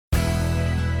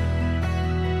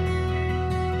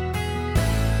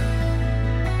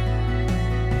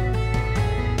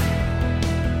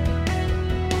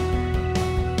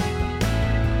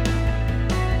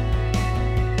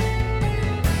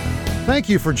Thank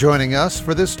you for joining us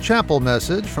for this chapel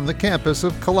message from the campus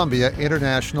of Columbia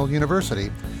International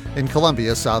University in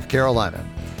Columbia, South Carolina.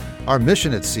 Our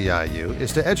mission at CIU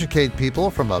is to educate people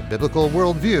from a biblical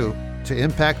worldview to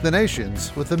impact the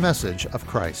nations with the message of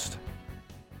Christ.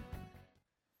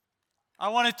 I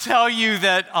want to tell you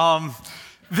that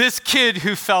this kid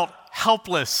who felt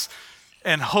helpless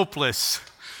and hopeless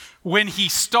when he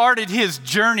started his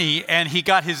journey and he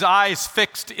got his eyes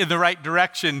fixed in the right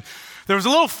direction, there was a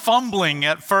little fumbling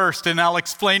at first, and I'll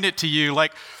explain it to you.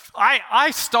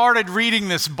 I started reading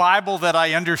this Bible that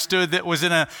I understood that was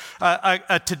in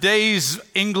a today's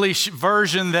English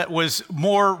version that was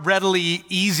more readily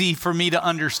easy for me to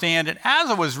understand. And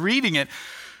as I was reading it,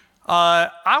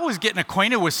 I was getting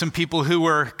acquainted with some people who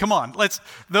were,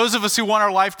 those of us who want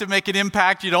our life to make an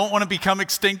impact, you don't want to become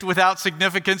extinct without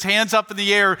significance, hands up in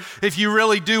the air if you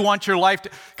really do want your life to,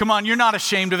 you're not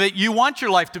ashamed of it. You want your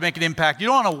life to make an impact. You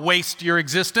don't want to waste your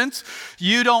existence.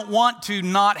 You don't want to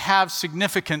not have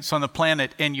significance on the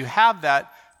planet, and you have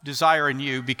that desire in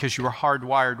you because you are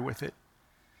hardwired with it.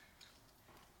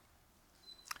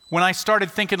 When I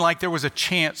started thinking like there was a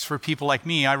chance for people like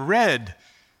me, I read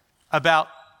about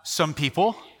some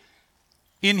people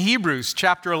in Hebrews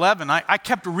chapter 11. I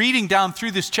kept reading down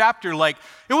through this chapter it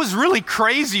was really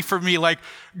crazy for me.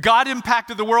 God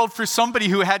impacted the world for somebody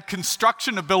who had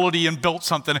construction ability and built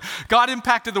something. God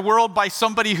impacted the world by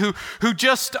somebody who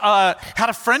just had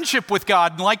a friendship with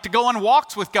God and liked to go on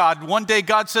walks with God. One day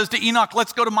God says to Enoch,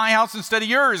 let's go to my house instead of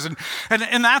yours.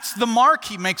 And that's the mark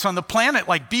he makes on the planet,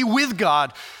 be with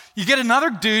God. You get another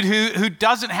dude who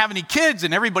doesn't have any kids,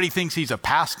 and everybody thinks he's a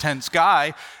past tense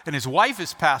guy, and his wife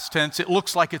is past tense. It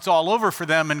looks like it's all over for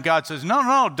them, and God says,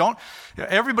 no, don't.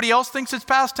 Everybody else thinks it's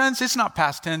past tense. It's not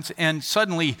past tense. And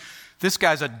suddenly, this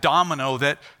guy's a domino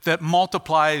that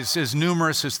multiplies as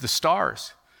numerous as the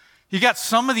stars. You got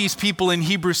some of these people in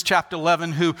Hebrews chapter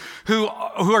 11 who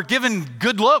are given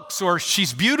good looks, or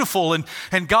she's beautiful,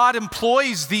 and God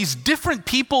employs these different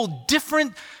people,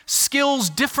 different skills,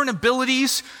 different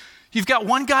abilities. You've got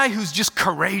one guy who's just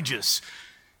courageous,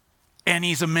 and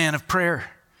he's a man of prayer.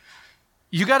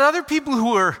 You got other people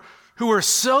who are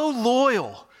so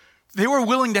loyal, they were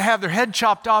willing to have their head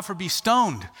chopped off or be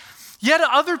stoned. Yet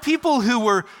other people who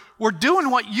were doing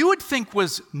what you would think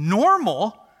was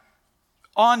normal,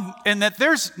 and that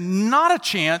there's not a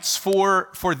chance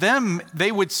for them.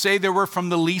 They would say they were from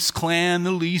the least clan,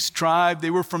 the least tribe, they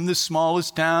were from the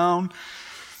smallest town.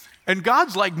 And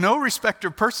God's like no respecter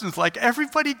of persons,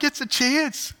 everybody gets a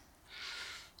chance.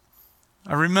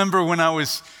 I remember when I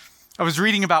was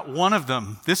reading about one of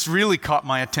them, this really caught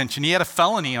my attention. He had a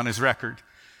felony on his record.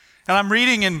 And I'm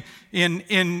reading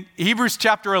in Hebrews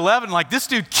chapter 11, this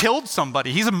dude killed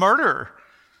somebody. He's a murderer.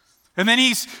 And then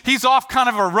he's off kind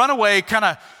of a runaway, kind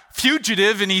of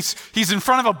fugitive, and he's in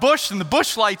front of a bush, and the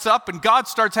bush lights up, and God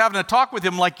starts having a talk with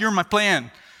him you're my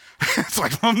plan. It's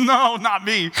oh, no, not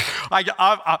me.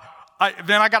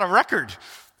 Then I got a record,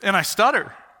 and I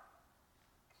stutter.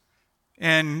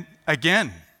 And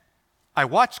again, I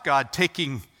watched God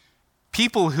taking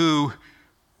people who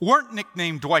weren't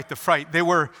nicknamed Dwight the Fright. They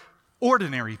were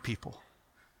ordinary people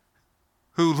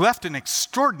who left an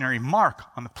extraordinary mark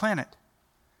on the planet.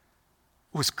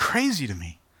 It was crazy to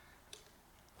me.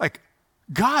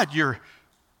 God, you're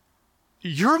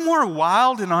more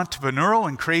wild and entrepreneurial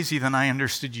and crazy than I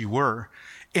understood you were.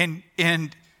 And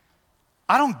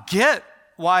I don't get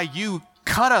why you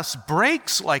cut us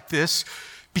breaks like this,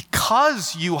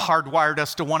 because you hardwired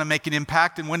us to want to make an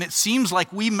impact. And when it seems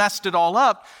like we messed it all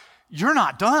up, you're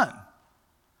not done.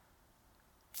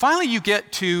 Finally, you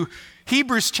get to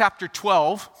Hebrews chapter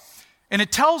 12, and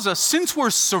it tells us, since we're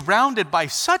surrounded by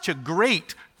such a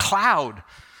great cloud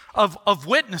of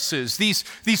witnesses, these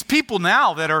people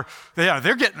now they're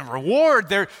getting a reward.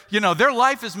 Their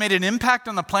life has made an impact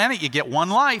on the planet. You get one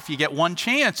life, you get one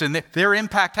chance, and their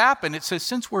impact happened. It says,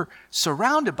 since we're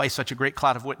surrounded by such a great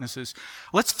cloud of witnesses,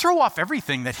 let's throw off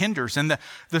everything that hinders, and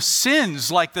the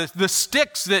sins, like the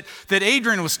sticks that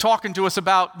Adrian was talking to us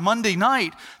about Monday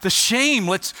night, the shame.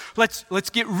 Let's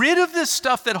get rid of this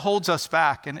stuff that holds us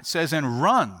back. And it says, and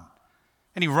run.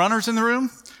 Any runners in the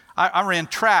room? I ran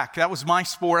track. That was my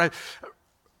sport.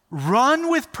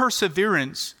 Run with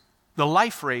perseverance the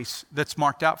life race that's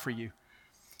marked out for you.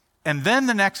 And then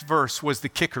the next verse was the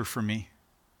kicker for me.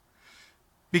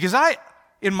 Because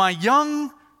in my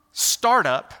young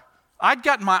startup, I'd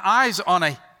gotten my eyes on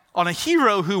a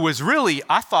hero who was really,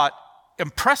 I thought,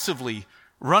 impressively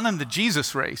running the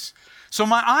Jesus race. So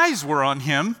my eyes were on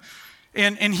him,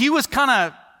 and he was kind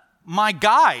of my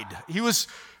guide. He was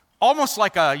almost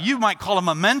like you might call him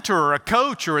a mentor or a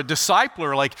coach or a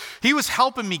discipler. He was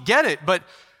helping me get it. But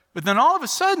But then all of a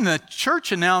sudden, the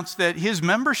church announced that his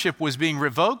membership was being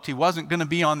revoked. He wasn't going to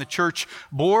be on the church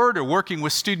board or working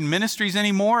with student ministries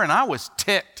anymore, and I was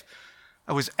ticked.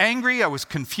 I was angry. I was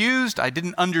confused. I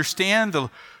didn't understand the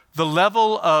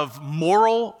level of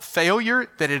moral failure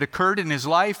that had occurred in his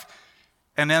life.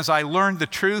 And as I learned the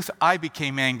truth, I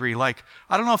became angry. Like,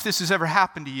 I don't know if this has ever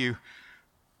happened to you,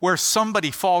 where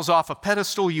somebody falls off a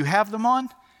pedestal you have them on.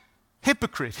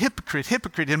 Hypocrite, hypocrite,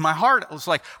 hypocrite. In my heart, I was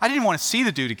like, I didn't want to see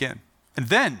the dude again. And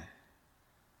then,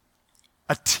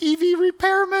 a TV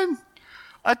repairman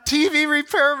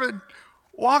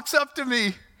walks up to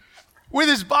me with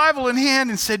his Bible in hand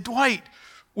and said, Dwight,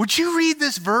 would you read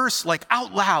this verse like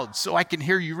out loud so I can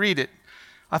hear you read it?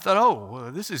 I thought, oh,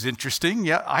 well, this is interesting.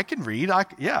 Yeah, I can read.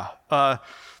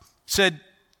 Said,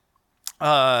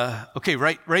 okay,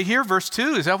 right here, verse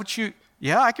 2. Is that what you?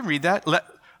 Yeah, I can read that.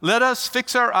 Let us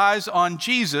fix our eyes on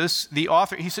Jesus, the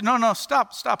author. He said, no,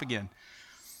 stop again.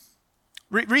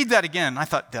 Read that again. I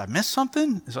thought, did I miss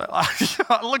something? So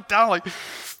I looked down like,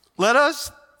 let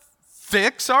us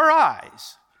fix our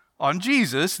eyes on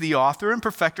Jesus, the author and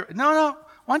perfecter. No.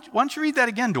 Why don't you read that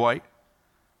again, Dwight?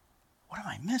 What am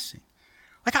I missing?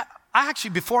 Like I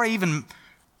actually, before I even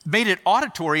made it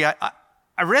auditory, I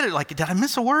read it like, did I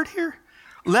miss a word here?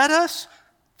 Let us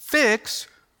fix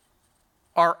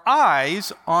our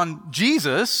eyes on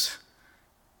Jesus.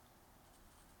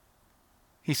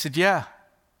 He said, yeah.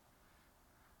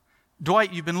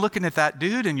 Dwight, you've been looking at that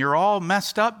dude and you're all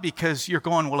messed up because you're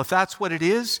going, well, if that's what it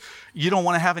is, you don't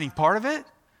want to have any part of it?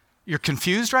 You're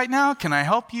confused right now? Can I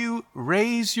help you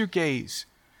raise your gaze?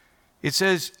 It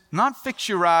says, not fix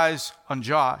your eyes on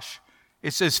Josh.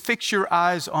 It says, fix your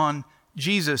eyes on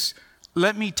Jesus.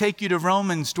 Let me take you to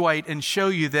Romans, Dwight, and show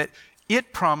you that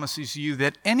it promises you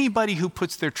that anybody who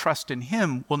puts their trust in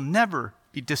him will never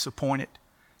be disappointed,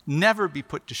 never be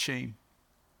put to shame.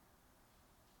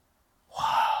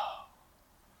 Wow.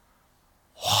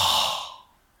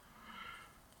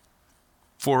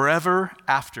 Forever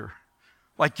after.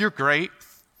 Like, you're great,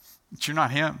 but you're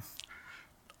not him.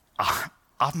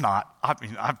 I'm not.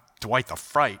 I'm Dwight the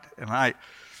Fright, and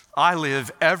I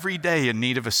live every day in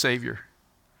need of a Savior.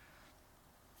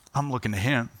 I'm looking to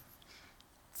him.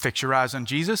 Fix your eyes on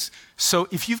Jesus. So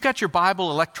if you've got your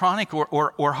Bible electronic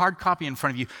or hard copy in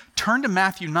front of you, turn to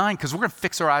Matthew 9, because we're going to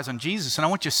fix our eyes on Jesus. And I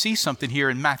want you to see something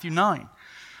here in Matthew 9.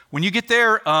 When you get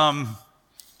there,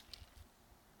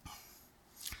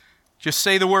 just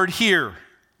say the word here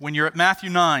when you're at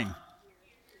Matthew 9.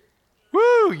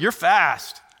 Woo, you're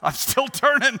fast. I'm still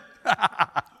turning.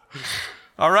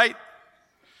 All right.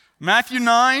 Matthew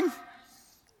 9.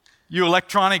 You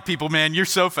electronic people, man, you're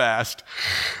so fast.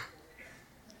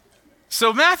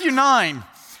 So Matthew 9,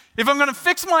 if I'm going to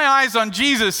fix my eyes on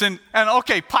Jesus and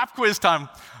okay, pop quiz time.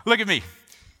 Look at me.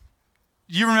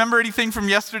 You remember anything from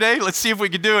yesterday? Let's see if we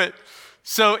can do it.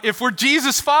 So if we're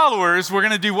Jesus followers, we're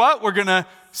going to do what? We're going to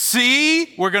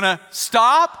see, we're going to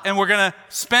stop, and we're going to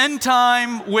spend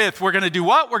time with. We're going to do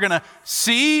what? We're going to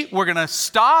see, we're going to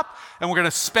stop, and we're going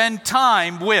to spend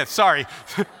time with. Sorry.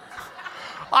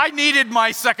 I needed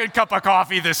my second cup of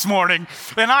coffee this morning,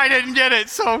 and I didn't get it,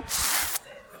 So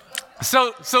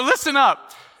listen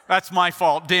up. That's my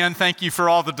fault. Dan, thank you for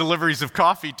all the deliveries of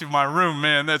coffee to my room,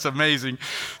 man. That's amazing.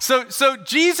 So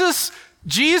Jesus,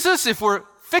 if we're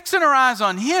fixing our eyes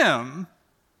on him,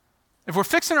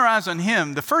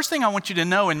 the first thing I want you to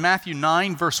know in Matthew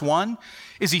 9, verse 1,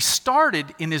 is he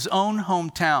started in his own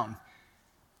hometown.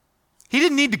 He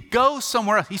didn't need to go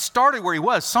somewhere else. He started where he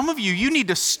was. Some of you need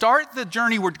to start the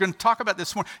journey we're going to talk about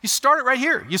this morning. You start it right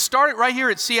here. You start it right here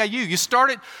at CIU. You start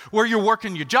it where you're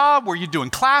working your job, where you're doing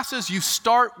classes. You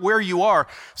start where you are.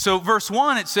 So verse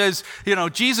 1, it says,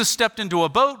 Jesus stepped into a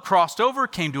boat, crossed over,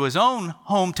 came to his own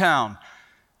hometown.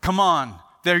 Come on.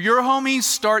 They're your homies.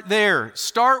 Start there.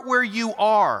 Start where you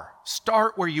are.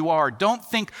 Start where you are. Don't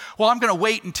think, well, I'm going to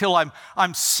wait until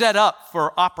I'm set up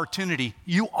for opportunity.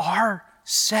 You are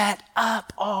set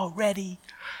up already.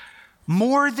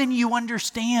 More than you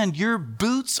understand. Your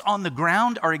boots on the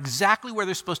ground are exactly where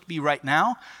they're supposed to be right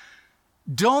now.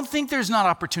 Don't think there's not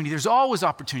opportunity. There's always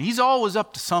opportunity. He's always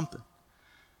up to something.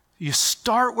 You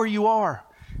start where you are.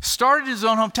 Started in his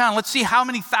own hometown. Let's see how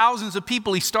many thousands of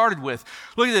people he started with.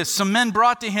 Look at this. Some men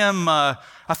brought to him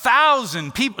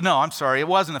 1,000 people. No, I'm sorry. It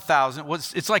wasn't 1,000.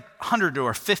 It's like 100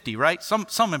 or 50, right?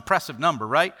 Some impressive number,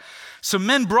 right? Some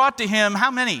men brought to him how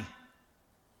many?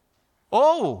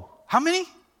 Oh, how many?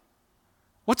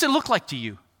 What's it look like to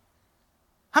you?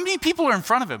 How many people are in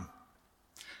front of him?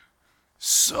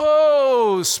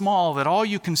 So small that all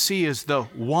you can see is the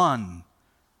one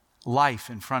life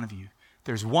in front of you.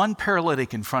 There's one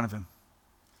paralytic in front of him,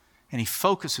 and he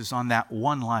focuses on that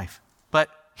one life. But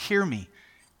hear me,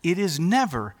 it is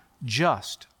never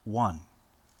just one.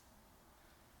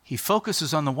 He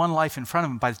focuses on the one life in front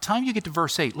of him. By the time you get to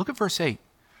verse 8, look at verse 8.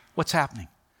 What's happening?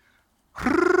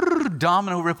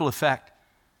 Domino ripple effect.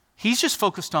 He's just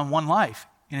focused on one life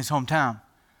in his hometown.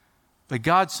 But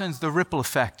God sends the ripple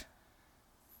effect.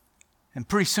 And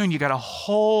pretty soon you got a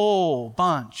whole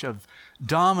bunch of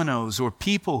dominoes or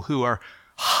people who are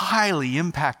highly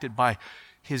impacted by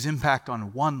his impact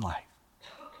on one life.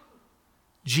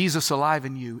 Jesus alive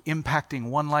in you, impacting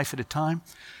one life at a time.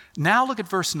 Now look at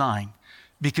verse 9,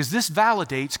 because this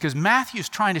validates, because Matthew's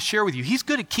trying to share with you, he's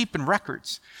good at keeping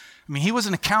records. I mean, he was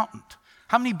an accountant.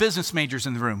 How many business majors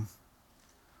in the room?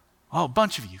 Oh, a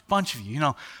bunch of you. You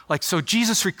know, so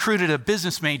Jesus recruited a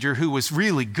business major who was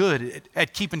really good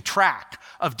at keeping track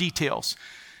of details.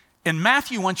 And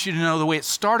Matthew wants you to know the way it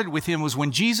started with him was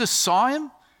when Jesus saw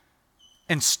him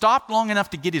and stopped long enough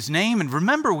to get his name. And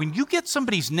remember, when you get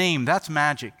somebody's name, that's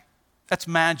magic. That's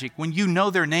magic. When you know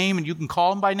their name and you can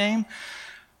call them by name.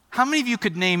 How many of you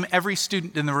could name every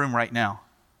student in the room right now?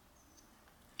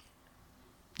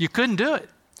 You couldn't do it.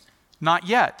 Not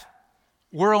yet.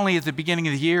 We're only at the beginning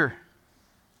of the year.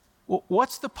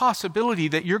 What's the possibility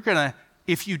that you're going to,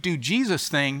 if you do Jesus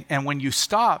thing and when you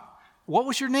stop, what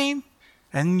was your name?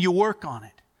 And you work on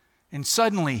it. And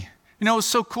suddenly, you know, it was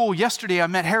so cool. Yesterday I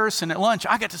met Harrison at lunch.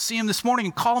 I got to see him this morning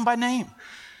and call him by name.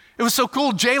 It was so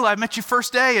cool. Jayla, I met you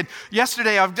first day. And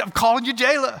yesterday I'm calling you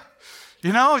Jayla.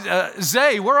 You know,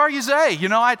 Zay, where are you, Zay? You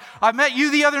know, I met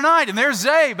you the other night and there's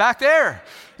Zay back there.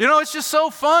 You know, it's just so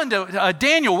fun to,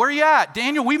 Daniel, where are you at?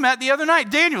 Daniel, we met the other night.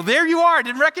 Daniel, there you are. I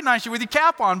didn't recognize you with your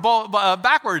cap on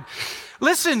backward.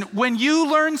 Listen, when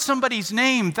you learn somebody's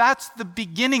name, that's the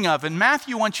beginning of. And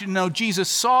Matthew wants you to know Jesus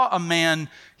saw a man,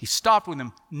 he stopped with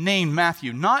him, named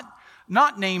Matthew,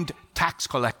 not named tax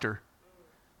collector.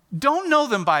 Don't know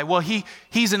them by, well,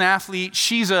 he's an athlete,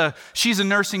 she's a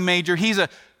nursing major,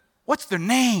 what's their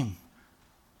name?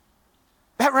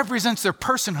 That represents their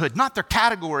personhood, not their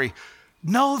category.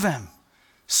 Know them.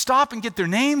 Stop and get their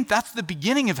name. That's the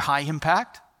beginning of high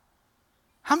impact.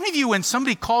 How many of you, when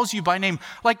somebody calls you by name,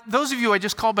 like those of you I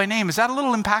just called by name, is that a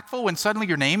little impactful when suddenly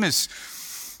your name is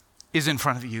in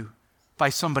front of you by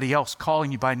somebody else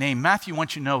calling you by name? Matthew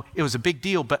wants you to know it was a big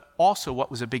deal, but also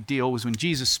what was a big deal was when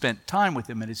Jesus spent time with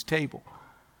him at his table.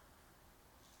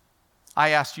 I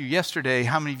asked you yesterday,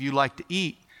 how many of you like to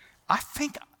eat?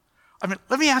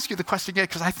 Let me ask you the question again,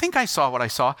 because I think I saw what I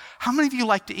saw. How many of you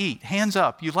like to eat? Hands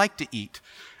up. You like to eat.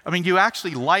 You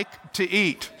actually like to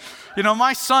eat. You know,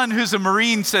 my son, who's a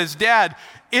Marine, says, Dad,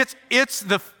 it's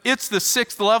the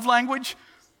sixth love language.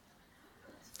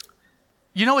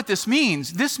 You know what this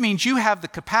means? This means you have the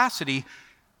capacity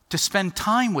to spend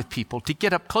time with people, to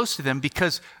get up close to them,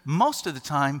 because most of the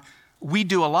time we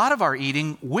do a lot of our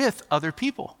eating with other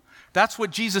people. That's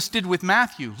what Jesus did with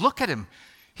Matthew. Look at him.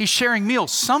 He's sharing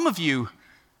meals. Some of you,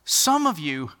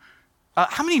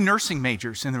 how many nursing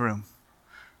majors in the room?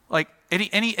 Like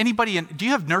anybody, do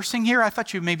you have nursing here? I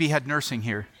thought you maybe had nursing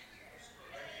here.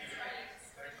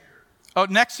 Oh,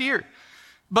 next year.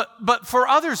 But for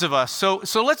others of us, so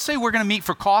let's say we're going to meet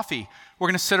for coffee. We're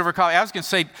going to sit over coffee. I was going to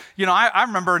say, you know, I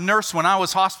remember a nurse when I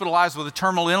was hospitalized with a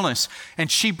terminal illness,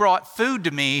 and she brought food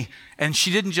to me, and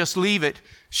she didn't just leave it.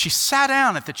 She sat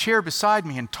down at the chair beside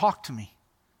me and talked to me.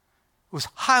 It was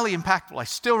highly impactful. I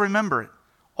still remember it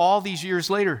all these years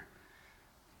later.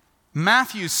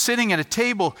 Matthew's sitting at a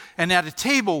table, and at a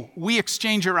table, we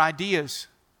exchange our ideas,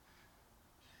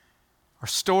 our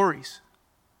stories.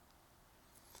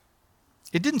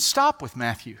 It didn't stop with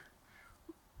Matthew.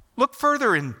 Look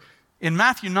further in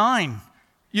Matthew 9.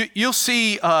 You'll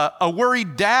see a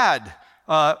worried dad.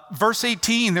 Verse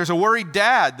 18, there's a worried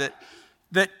dad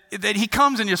that he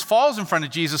comes and just falls in front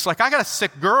of Jesus like, I got a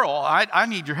sick girl. I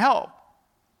need your help.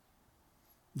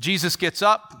 Jesus gets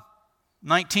up.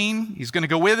 19, he's going to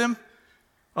go with him.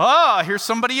 Here's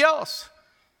somebody else.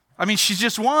 She's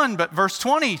just one, but verse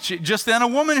 20, just then a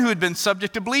woman who had been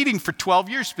subject to bleeding for 12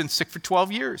 years, she's been sick for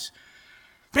 12 years.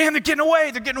 Man, they're getting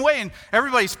away, and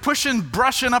everybody's pushing,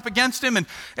 brushing up against him,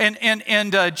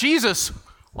 and Jesus,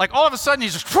 like all of a sudden, he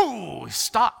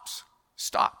stops.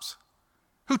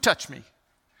 Who touched me?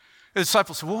 The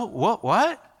disciples said,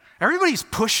 what? Everybody's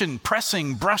pushing,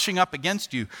 pressing, brushing up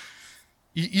against you.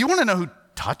 You want to know who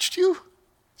touched you? He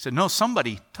said, no,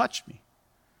 somebody touched me.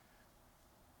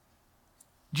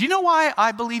 Do you know why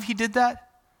I believe he did that?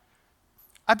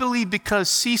 I believe because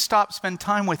spend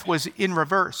time with was in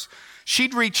reverse.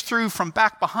 She'd reached through from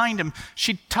back behind him.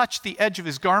 She'd touched the edge of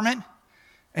his garment.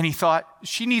 And he thought,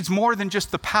 she needs more than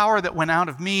just the power that went out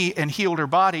of me and healed her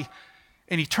body.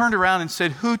 And he turned around and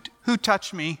said, who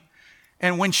touched me?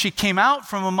 And when she came out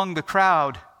from among the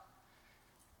crowd,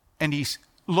 and he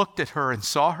looked at her and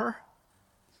saw her,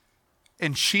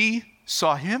 and she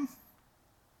saw him.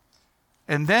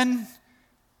 And then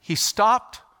he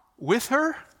stopped with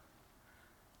her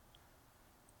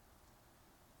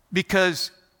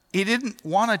because he didn't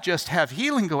want to just have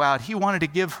healing go out. He wanted to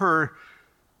give her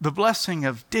the blessing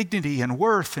of dignity and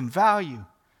worth and value.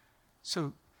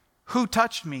 So, who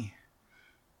touched me?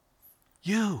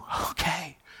 You.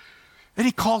 Okay. Then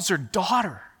he calls her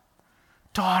daughter.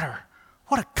 Daughter.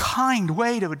 What a kind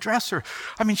way to address her.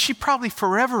 I mean, she probably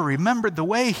forever remembered the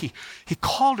way he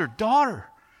called her daughter.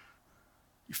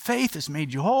 Your faith has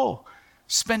made you whole.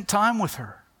 Spent time with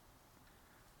her.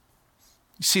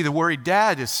 You see, the worried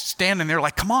dad is standing there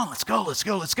like, come on, let's go, let's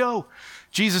go, let's go.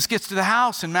 Jesus gets to the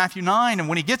house in Matthew 9, and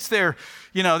when he gets there,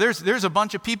 there's a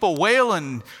bunch of people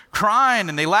wailing, crying,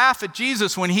 and they laugh at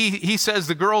Jesus when he says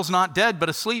the girl's not dead but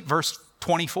asleep, verse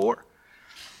 24.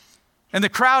 And the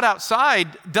crowd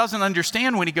outside doesn't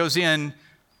understand when he goes in,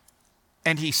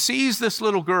 and he sees this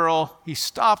little girl, he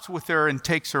stops with her and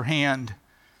takes her hand.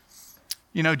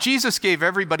 Jesus gave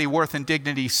everybody worth and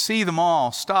dignity, see them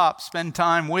all, stop, spend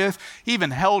time with. He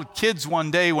even held kids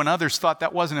one day when others thought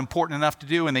that wasn't important enough to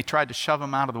do, and they tried to shove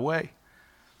them out of the way.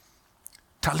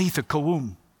 Talitha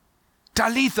koum.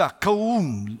 Talitha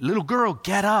koum. Little girl,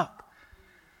 get up.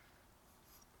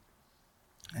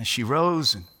 And she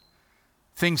rose, and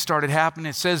things started happening.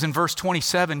 It says in verse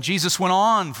 27, Jesus went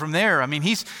on from there. I mean,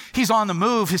 he's on the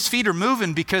move. His feet are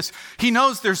moving because he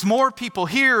knows there's more people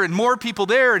here and more people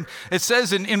there. And it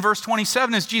says in verse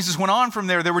 27, as Jesus went on from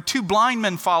there, there were 2 blind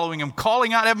men following him,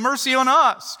 calling out, have mercy on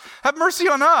us. Have mercy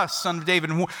on us, son of David.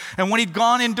 And when he'd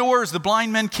gone indoors, the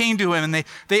blind men came to him and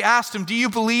they asked him, do you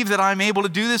believe that I'm able to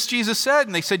do this? Jesus said,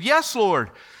 and they said, yes,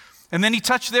 Lord. And then he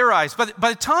touched their eyes. But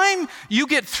by the time you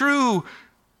get through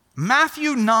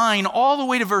Matthew 9 all the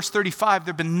way to verse 35,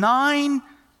 there have been 9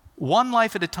 one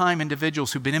life at a time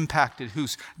individuals who've been impacted,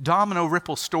 whose domino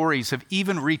ripple stories have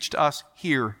even reached us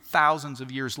here thousands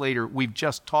of years later. We've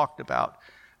just talked about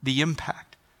the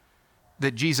impact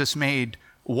that Jesus made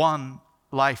one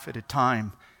life at a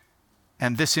time.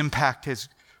 And this impact has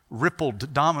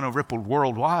domino rippled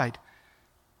worldwide.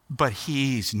 But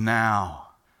he's now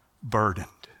burdened.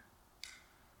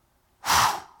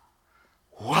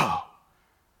 Whoa.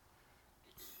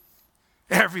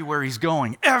 Everywhere he's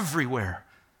going, everywhere.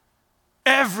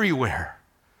 They're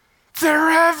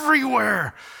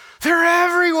everywhere.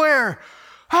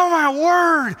 Oh my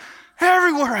word.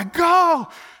 Everywhere I go.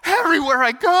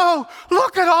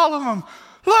 Look at all of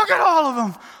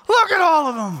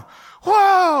them.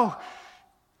 Whoa.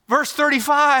 Verse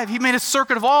 35, he made a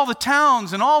circuit of all the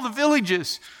towns and all the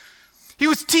villages. He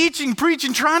was teaching,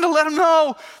 preaching, trying to let them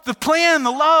know the plan,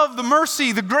 the love, the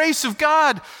mercy, the grace of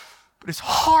God. But his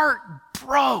heart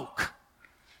broke.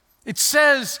 It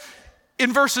says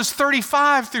in verses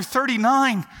 35 through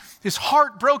 39, his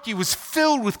heart broke. He was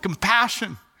filled with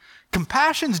compassion.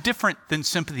 Compassion's different than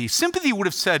sympathy. Sympathy would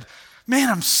have said, man,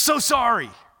 I'm so sorry.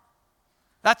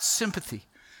 That's sympathy.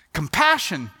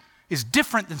 Compassion is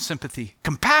different than sympathy.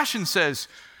 Compassion says,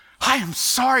 I am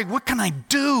sorry. What can I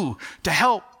do to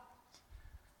help?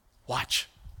 Watch.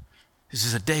 This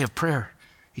is a day of prayer.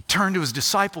 He turned to his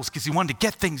disciples because he wanted to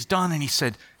get things done, and he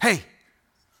said, hey,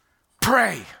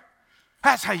 pray.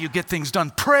 That's how you get things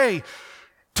done. Pray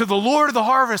to the Lord of the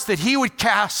harvest that he would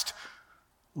cast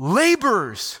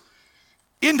laborers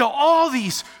into all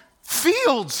these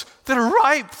fields that are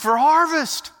ripe for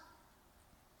harvest.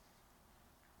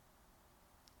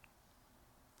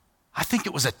 I think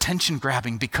it was attention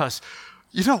grabbing because,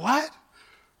 you know what?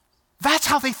 That's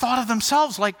how they thought of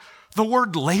themselves. Like the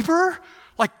word labor,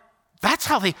 that's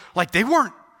how they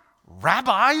weren't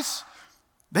rabbis.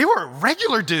 They were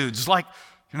regular dudes.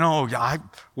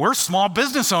 We're small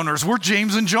business owners. We're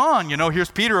James and John. Here's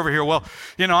Peter over here. Well,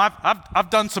 I've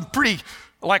done some pretty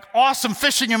awesome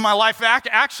fishing in my life.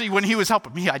 Actually, when he was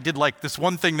helping me, I did this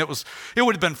one thing it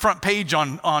would have been front page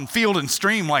on Field and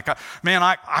Stream. I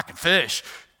can fish.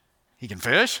 He can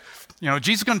fish.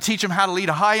 Jesus is going to teach him how to lead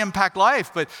a high impact life,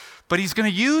 but he's going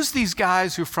to use these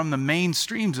guys who are from the main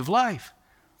streams of life.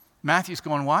 Matthew's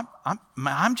going, well,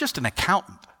 I'm just an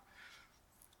accountant.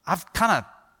 I've kind of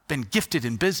been gifted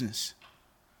in business.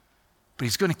 But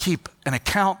he's going to keep an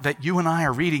account that you and I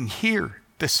are reading here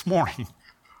this morning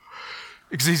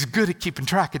because he's good at keeping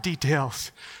track of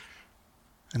details.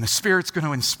 And the Spirit's going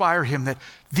to inspire him that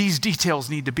these details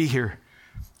need to be here.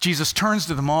 Jesus turns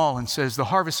to them all and says, the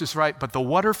harvest is ripe, but the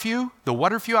what are few,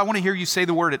 I want to hear you say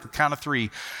the word at the count of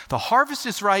 3. The harvest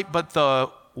is ripe, but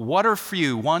the what are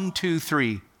few. 1, 2,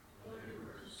 3.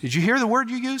 Did you hear the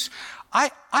word you used? I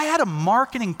had a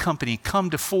marketing company come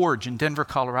to Forge in Denver,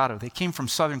 Colorado. They came from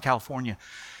Southern California.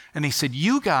 And he said,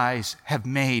 you guys have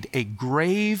made a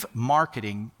grave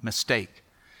marketing mistake.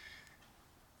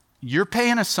 You're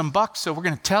paying us some bucks, so we're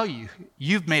going to tell you,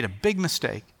 you've made a big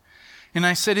mistake. And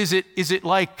I said, is it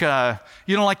like,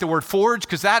 you don't like the word forge?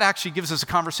 Because that actually gives us a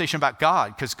conversation about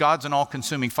God, because God's an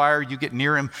all-consuming fire. You get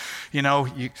near him,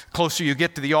 closer you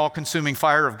get to the all-consuming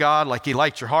fire of God, like he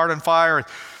lights your heart on fire.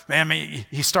 Man,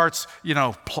 he starts,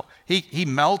 he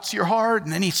melts your heart,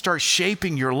 and then he starts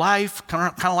shaping your life,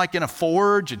 kind of like in a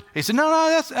forge. And he said,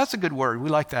 no, that's a good word. We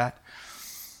like that.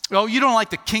 Well, you don't like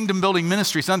the kingdom building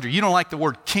ministries under. You don't like the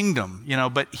word kingdom,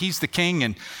 but he's the king,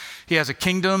 and he has a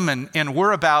kingdom, and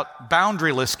we're about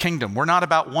boundaryless kingdom. We're not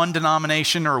about one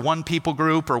denomination or one people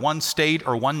group or one state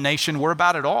or one nation. We're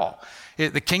about it all.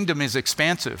 The kingdom is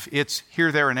expansive. It's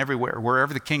here, there, and everywhere.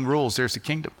 Wherever the king rules, there's the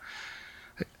kingdom.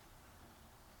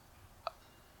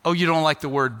 Oh, you don't like the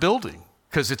word building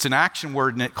because it's an action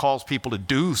word and it calls people to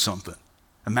do something.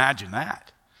 Imagine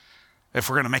that. If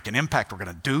we're going to make an impact, we're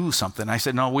going to do something. I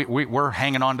said, no, we're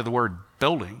hanging on to the word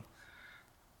building.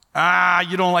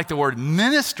 You don't like the word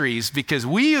ministries because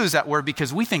we use that word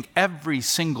because we think every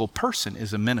single person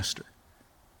is a minister.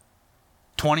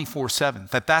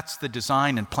 24/7, that's the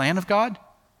design and plan of God.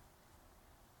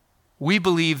 We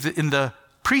believe in the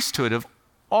priesthood of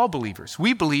all believers.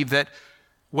 We believe that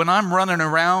when I'm running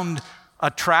around a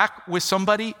track with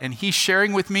somebody and he's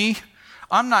sharing with me,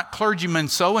 I'm not clergyman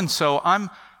so-and-so.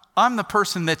 I'm the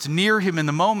person that's near him in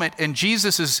the moment, and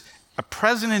Jesus is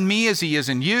present in me as he is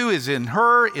in you, is in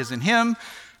her, is in him.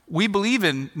 We believe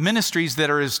in ministries that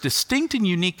are as distinct and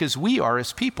unique as we are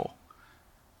as people,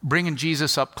 bringing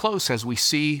Jesus up close as we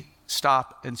see,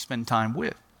 stop, and spend time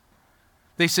with.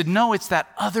 They said, no, it's that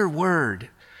other word.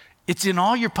 It's in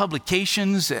all your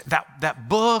publications, that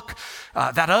book,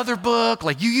 that other book.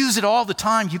 Like you use it all the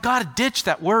time. You got to ditch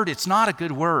that word. It's not a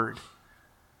good word.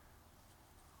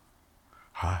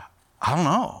 I don't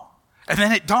know. And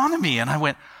then it dawned on me, and I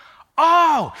went,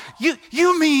 oh,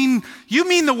 you mean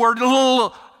the word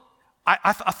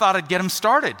I thought I'd get them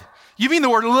started. You mean the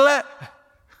word let?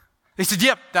 They said,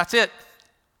 yep, that's it.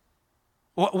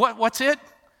 What's it?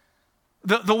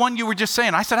 The one you were just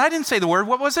saying. I said, I didn't say the word.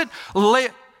 What was it?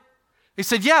 They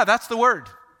said, yeah, that's the word.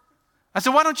 I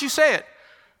said, why don't you say it?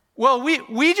 Well,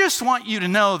 we just want you to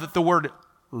know that the word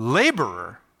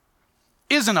laborer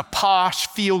isn't a posh,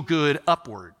 feel-good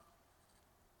upward.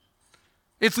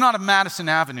 It's not a Madison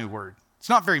Avenue word. It's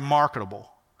not very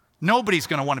marketable. Nobody's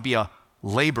going to want to be a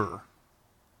laborer.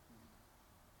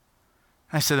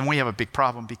 I said, then we have a big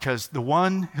problem because the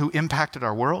one who impacted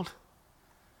our world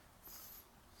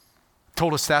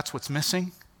told us that's what's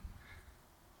missing.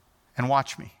 And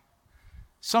watch me.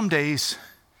 Some days,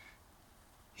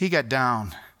 he got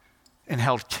down and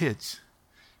held kids.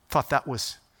 Thought that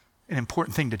was an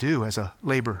important thing to do as a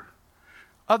laborer.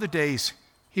 Other days,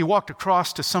 he walked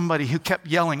across to somebody who kept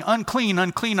yelling, unclean,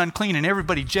 unclean, unclean, and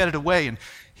everybody jetted away, and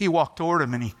he walked toward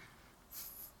him, and he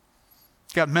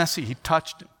got messy. He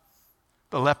touched him,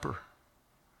 the leper.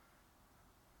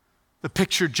 The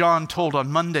picture John told on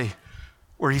Monday,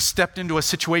 where he stepped into a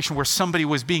situation where somebody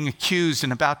was being accused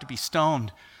and about to be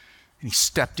stoned, and he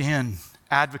stepped in,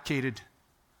 advocated.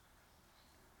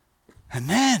 And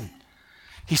then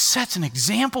he sets an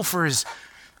example for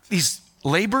these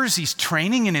laborers he's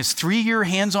training in his 3-year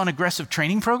hands-on aggressive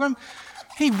training program.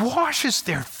 He washes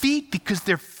their feet because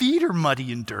their feet are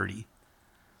muddy and dirty.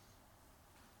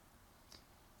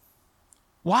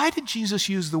 Why did Jesus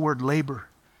use the word labor?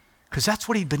 Because that's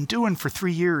what he'd been doing for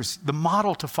 3 years, the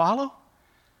model to follow.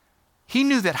 He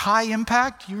knew that high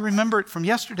impact, you remember it from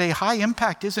yesterday, high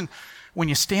impact isn't when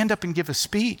you stand up and give a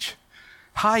speech.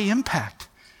 High impact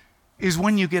is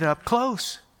when you get up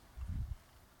close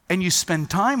and you spend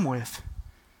time with.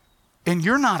 And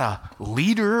you're not a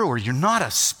leader or you're not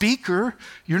a speaker.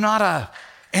 You're not a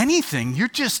anything. You're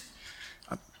just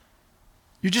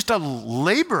a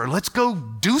laborer. Let's go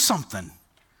do something.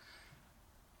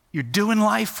 You're doing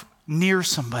life near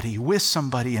somebody, with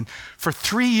somebody. And for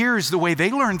 3 years, the way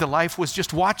they learned the life was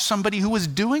just watch somebody who was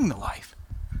doing the life.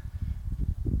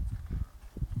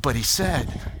 But he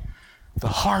said, the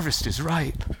harvest is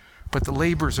ripe, but the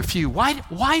laborers are few.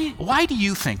 Why do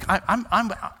you think,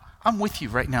 I'm with you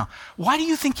right now. Why do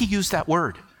you think he used that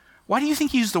word? Why do you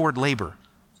think he used the word labor?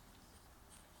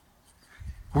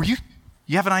 You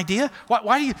have an idea?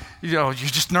 Why do you're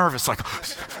just nervous, like,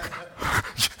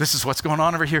 this is what's going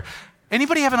on over here.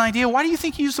 Anybody have an idea? Why do you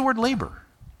think he used the word labor?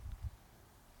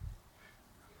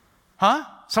 Huh?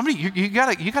 Somebody, you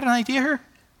got an idea here?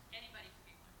 Anybody can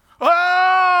be one.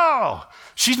 Oh,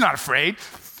 she's not afraid.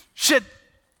 Shit,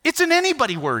 it's an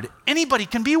anybody word. Anybody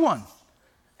can be one.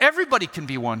 Everybody can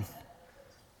be one.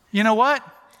 You know what?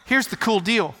 Here's the cool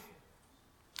deal.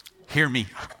 hear me.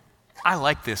 I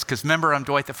like this because remember I'm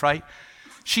Dwight the Fright?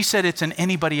 She said it's an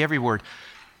anybody, every word.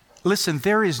 Listen,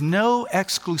 there is no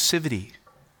exclusivity.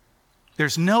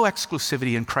 There's no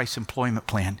exclusivity in Christ's employment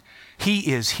plan.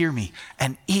 He is, hear me,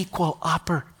 an equal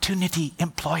opportunity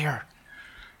employer.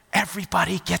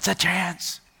 Everybody gets a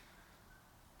chance.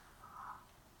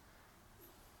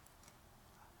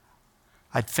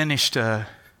 I'd finished a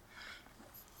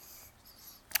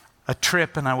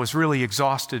trip and I was really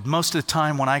exhausted. Most of the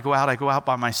time when I go out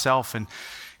by myself and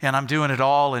I'm doing it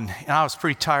all and I was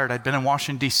pretty tired. I'd been in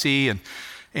Washington, D.C.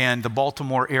 and the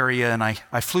Baltimore area, and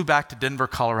I flew back to Denver,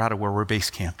 Colorado, where we're base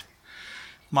camped.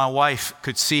 My wife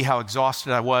could see how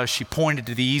exhausted I was. She pointed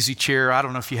to the easy chair. I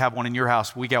don't know if you have one in your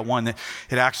house, but we got one that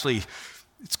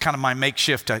it's kind of my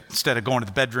makeshift. Instead of going to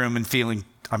the bedroom and feeling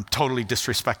I'm totally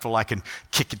disrespectful, I can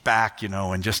kick it back,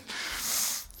 and just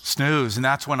snooze. And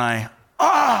that's when I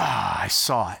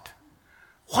saw it.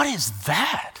 What is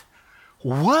that?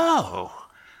 Whoa.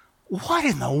 What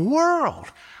in the world?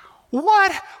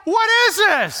 What is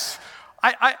this?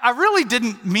 I really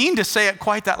didn't mean to say it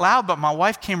quite that loud, but my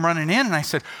wife came running in and I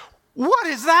said, what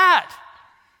is that?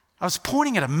 I was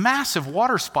pointing at a massive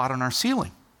water spot on our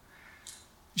ceiling.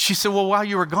 She said, well, while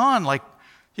you were gone, like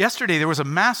yesterday, there was a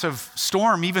massive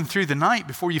storm even through the night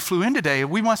before you flew in today.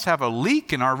 We must have a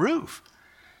leak in our roof.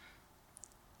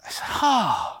 I said,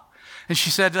 oh. And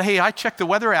she said, hey, I checked the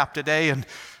weather app today and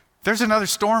there's another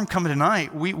storm coming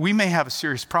tonight. We may have a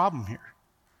serious problem here.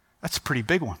 That's a pretty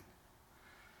big one.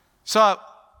 So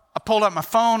I pulled out my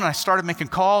phone and I started making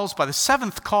calls. By the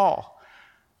seventh call,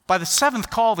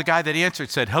 the guy that answered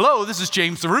said, hello, this is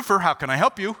James the Roofer. How can I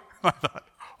help you? I thought,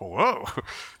 whoa,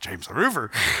 James the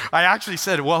Roofer. I actually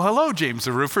said, well, hello, James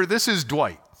the Roofer. This is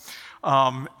Dwight.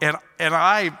 And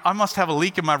I must have a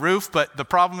leak in my roof, but the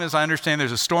problem is I understand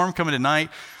there's a storm coming tonight.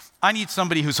 I need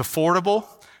somebody who's affordable,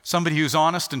 somebody who's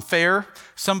honest and fair,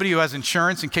 somebody who has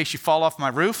insurance in case you fall off my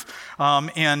roof,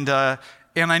 and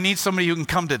I need somebody who can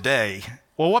come today.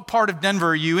 Well, what part of Denver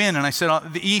are you in? And I said,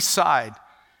 on the east side.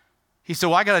 He said,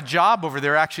 well, I got a job over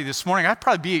there actually this morning. I'd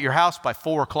probably be at your house by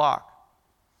 4 o'clock.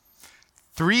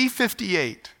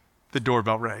 3:58, the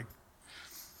doorbell rang.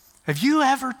 Have you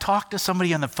ever talked to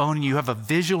somebody on the phone and you have a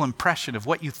visual impression of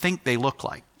what you think they look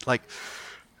like?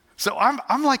 So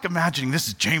I'm like imagining this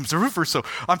is James the Roofer. So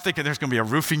I'm thinking there's going to be a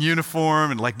roofing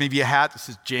uniform and like maybe a hat that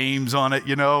says James on it,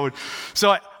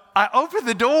 So I opened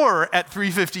the door at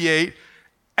 3:58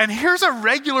 and here's a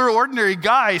regular ordinary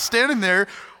guy standing there,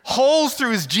 holes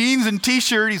through his jeans and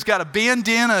t-shirt. He's got a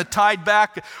bandana tied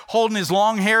back, holding his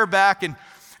long hair back. And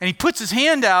he puts his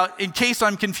hand out in case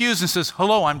I'm confused and says,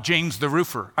 hello, I'm James the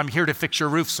Roofer. I'm here to fix your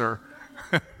roof, sir.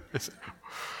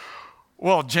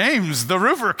 Well, James the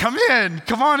Roofer, come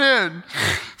on in.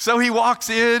 So he walks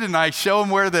in and I show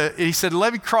him he said,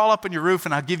 let me crawl up on your roof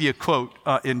and I'll give you a quote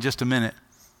in just a minute.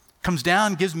 Comes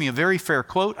down, gives me a very fair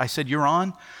quote. I said, you're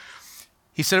on.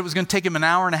 He said it was going to take him an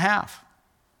hour and a half.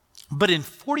 But in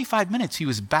 45 minutes, he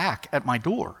was back at my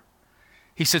door.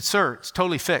 He said, sir, it's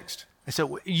totally fixed. I said,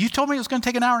 you told me it was going to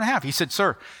take an hour and a half. He said,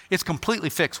 sir, it's completely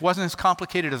fixed. Wasn't as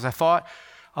complicated as I thought.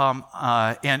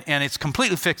 And it's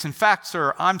completely fixed. In fact,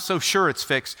 sir, I'm so sure it's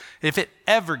fixed. If it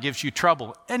ever gives you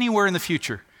trouble anywhere in the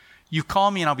future, you call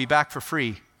me and I'll be back for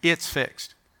free. It's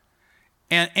fixed.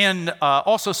 And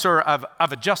also, sir,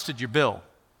 I've adjusted your bill.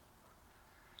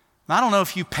 Now, I don't know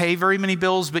if you pay very many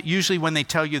bills, but usually when they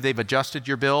tell you they've adjusted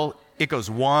your bill, it goes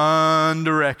one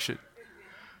direction.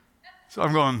 So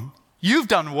I'm going, you've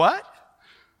done what?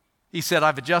 He said,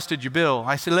 I've adjusted your bill.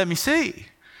 I said, let me see.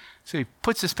 So he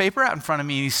puts this paper out in front of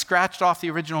me and he scratched off the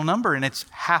original number and it's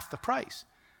half the price.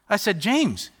 I said,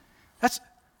 James, that's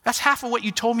half of what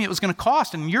you told me it was going to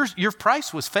cost and your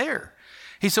price was fair.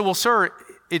 He said, well, sir,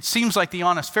 it seems like the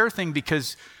honest, fair thing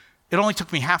because it only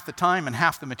took me half the time and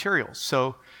half the materials.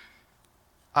 So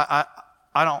I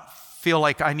don't feel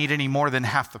like I need any more than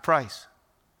half the price.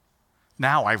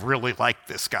 Now I really like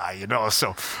this guy,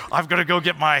 so I'm going to go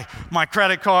get my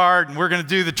credit card and we're going to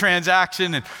do the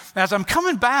transaction. And as I'm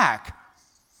coming back,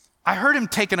 I heard him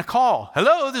taking a call.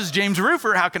 Hello, this is James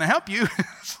Roofer. How can I help you?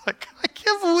 It's like, I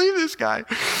can't believe this guy.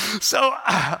 So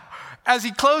as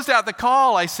he closed out the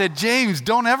call, I said, James,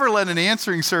 don't ever let an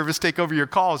answering service take over your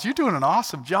calls. You're doing an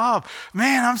awesome job.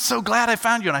 Man, I'm so glad I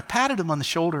found you. And I patted him on the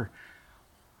shoulder.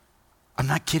 I'm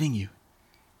not kidding you.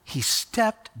 He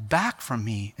stepped back from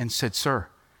me and said, sir,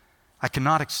 I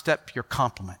cannot accept your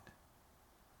compliment.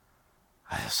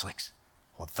 I was like,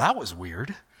 well, that was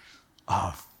weird.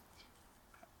 I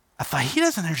thought, he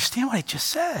doesn't understand what I just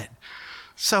said.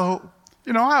 So,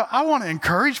 I want to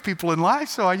encourage people in life.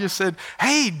 So I just said,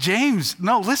 hey, James,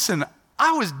 no, listen,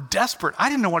 I was desperate. I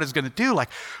didn't know what I was going to do. Like,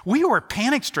 we were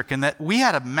panic stricken that we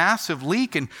had a massive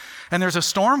leak and there's a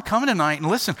storm coming tonight. And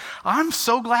listen, I'm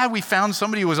so glad we found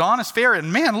somebody who was honest, fair.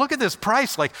 And man, look at this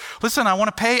price. Like, listen, I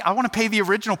want to pay the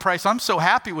original price. I'm so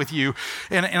happy with you.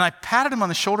 And I patted him on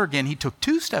the shoulder again. He took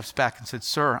 2 steps back and said,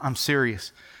 sir, I'm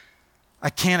serious. I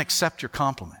can't accept your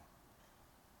compliment.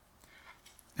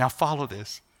 Now follow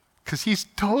this, because he's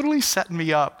totally setting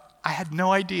me up. I had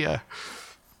no idea.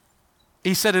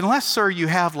 He said, unless, sir, you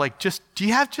have do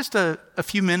you have just a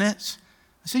few minutes?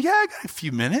 I said, yeah, I got a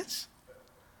few minutes.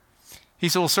 He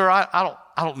said, well, sir, I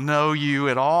don't know you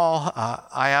at all.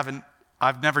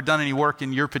 I've never done any work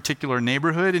in your particular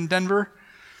neighborhood in Denver.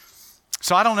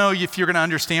 So I don't know if you're going to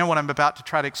understand what I'm about to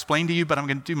try to explain to you, but I'm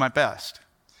going to do my best.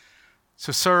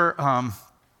 So, sir,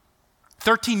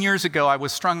 13 years ago, I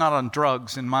was strung out on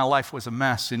drugs and my life was a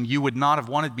mess, and you would not have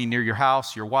wanted me near your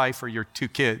house, your wife, or your 2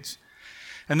 kids.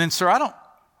 And then, sir, I don't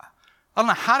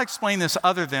know how to explain this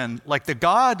other than, like, the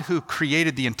God who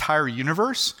created the entire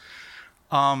universe,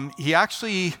 he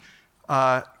actually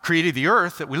created the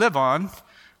earth that we live on.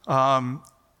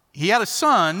 He had a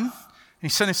son, and he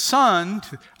sent his son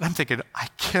to, I'm thinking, I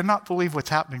cannot believe what's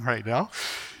happening right now.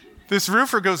 This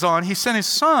roofer goes on, he sent his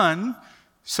son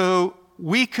so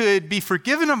we could be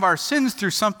forgiven of our sins through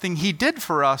something he did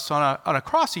for us on a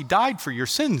cross. He died for your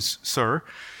sins, sir,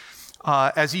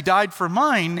 as he died for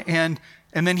mine. And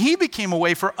then he became a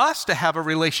way for us to have a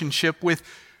relationship with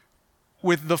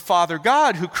the Father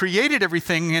God who created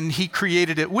everything, and he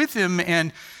created it with him,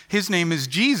 and his name is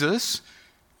Jesus.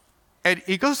 And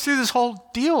he goes through this whole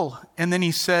deal, and then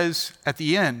he says at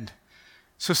the end,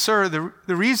 so sir,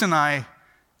 the reason I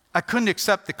couldn't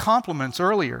accept the compliments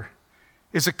earlier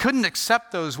is I couldn't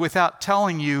accept those without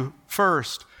telling you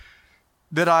first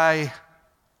that I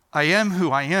am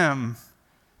who I am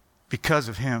because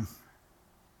of him.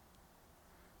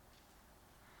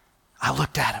 I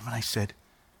looked at him and I said,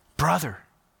 brother.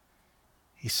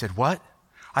 He said, what?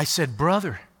 I said,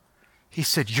 brother. He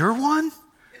said, you're one?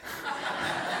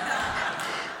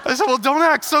 I said, well, don't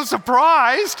act so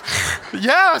surprised.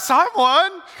 Yes, I'm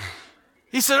one.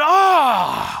 He said,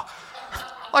 oh.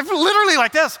 Like, literally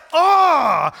like this.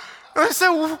 Oh. And I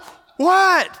said,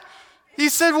 what? He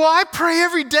said, well, I pray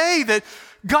every day that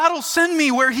God will send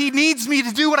me where he needs me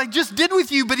to do what I just did with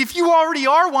you. But if you already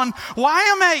are one, why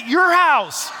am I at your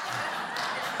house?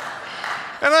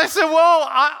 And I said, well,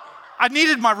 I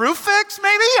needed my roof fixed,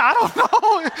 maybe? I don't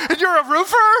know. And you're a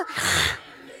roofer?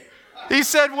 He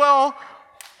said, well,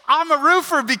 I'm a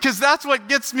roofer because that's what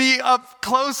gets me up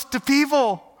close to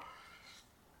people.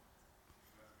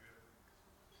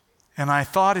 And I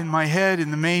thought in my head, in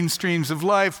the mainstreams of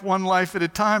life, one life at a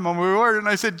time on my word. And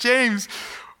I said, James,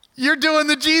 you're doing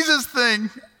the Jesus thing.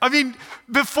 I mean,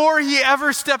 before he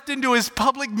ever stepped into his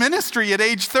public ministry at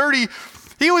age 30,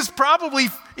 he was probably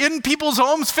in people's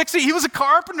homes fixing. He was a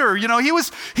carpenter, you know. It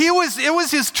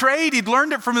was his trade. He'd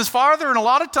learned it from his father. And a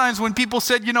lot of times when people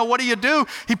said, you know, what do you do?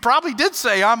 He probably did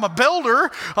say, I'm a builder.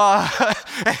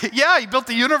 Yeah, he built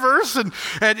the universe and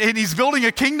he's building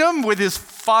a kingdom with his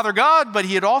Father God. But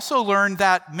he had also learned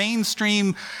that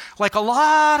mainstream, like a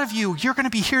lot of you're going to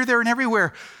be here, there, and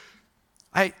everywhere.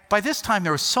 By this time,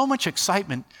 there was so much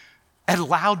excitement and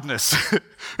loudness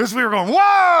as we were going,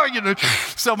 whoa, you know.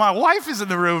 So my wife is in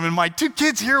the room and my 2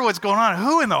 kids hear what's going on.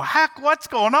 Who in the heck, what's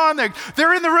going on?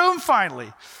 They're in the room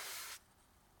finally.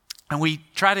 And we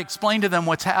try to explain to them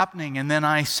what's happening. And then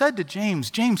I said to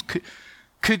James,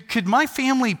 could my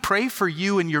family pray for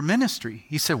you and your ministry?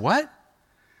 He said, what?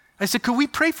 I said, could we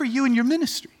pray for you and your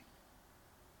ministry?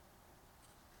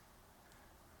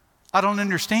 I don't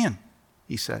understand,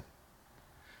 he said.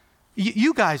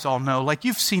 You guys all know, like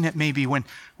you've seen it maybe when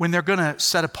they're going to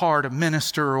set apart a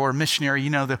minister or a missionary, you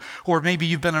know, or maybe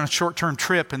you've been on a short-term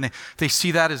trip and they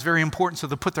see that as very important, so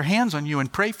they'll put their hands on you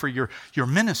and pray for your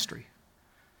ministry.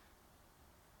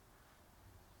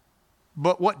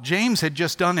 But what James had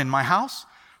just done in my house,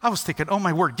 I was thinking, oh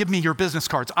my word, give me your business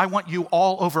cards. I want you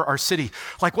all over our city.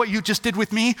 Like what you just did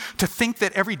with me, to think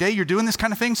that every day you're doing this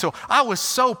kind of thing. So I was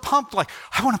so pumped, like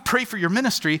I want to pray for your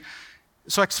ministry.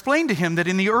 So I explained to him that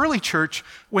in the early church,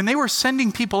 when they were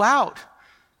sending people out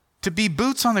to be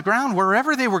boots on the ground,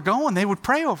 wherever they were going, they would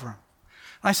pray over them.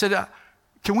 And I said,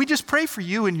 can we just pray for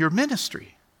you and your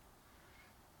ministry?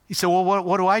 He said, well,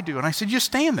 what do I do? And I said, just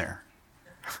stand there.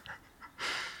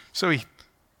 So he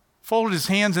folded his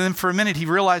hands, and then for a minute he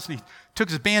realized, and he took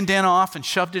his bandana off and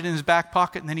shoved it in his back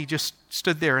pocket, and then he just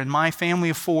stood there. And my family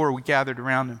of 4, we gathered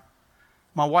around him.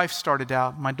 My wife started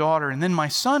out, my daughter, and then my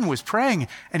son was praying,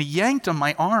 and he yanked on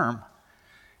my arm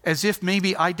as if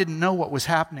maybe I didn't know what was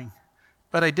happening,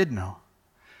 but I did know.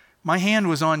 My hand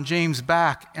was on James'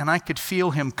 back, and I could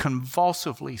feel him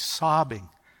convulsively sobbing.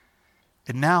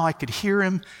 And now I could hear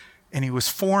him, and he was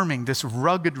forming, this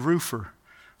rugged roofer,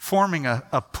 forming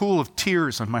a pool of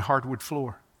tears on my hardwood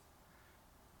floor.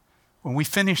 When we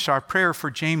finished our prayer for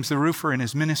James the roofer and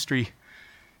his ministry,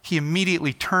 he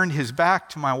immediately turned his back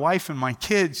to my wife and my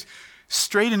kids,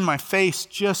 straight in my face,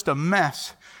 just a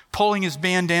mess, pulling his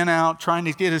bandana out, trying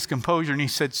to get his composure. And he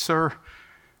said, "Sir,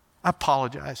 I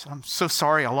apologize. I'm so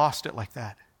sorry I lost it like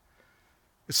that.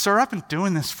 But sir, I've been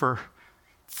doing this for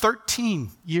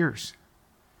 13 years,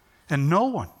 and no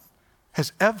one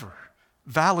has ever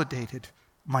validated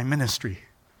my ministry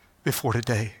before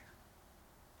today."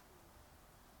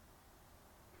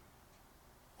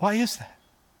 Why is that?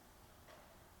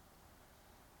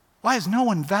 Why has no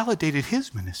one validated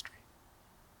his ministry?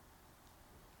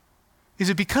 Is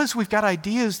it because we've got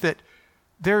ideas that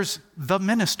there's the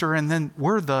minister and then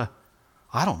we're the,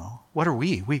 I don't know, what are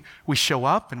we? We show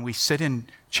up and we sit in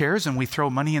chairs and we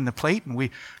throw money in the plate and we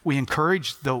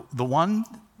encourage the one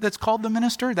that's called the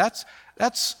minister? That's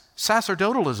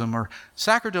sacerdotalism or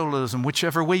sacerdotalism,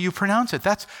 whichever way you pronounce it.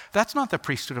 That's not the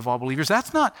priesthood of all believers.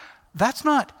 That's not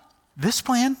this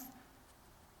plan.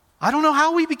 I don't know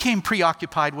how we became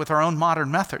preoccupied with our own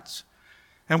modern methods.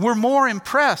 And we're more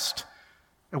impressed.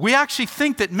 We actually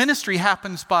think that ministry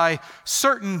happens by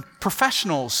certain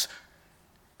professionals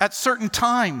at certain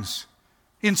times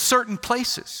in certain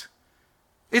places.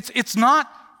 It's not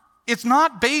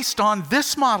based on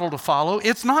this model to follow.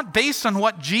 It's not based on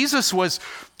what Jesus was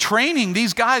training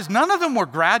these guys. None of them were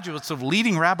graduates of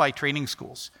leading rabbi training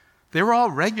schools. They were all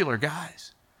regular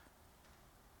guys.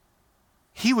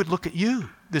 He would look at you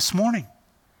this morning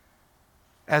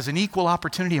as an equal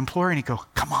opportunity employer and he'd go,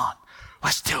 "Come on,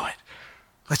 let's do it.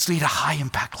 Let's lead a high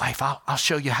impact life. I'll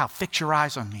show you how. Fix your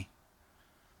eyes on me."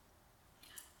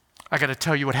 I got to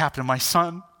tell you what happened to my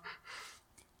son.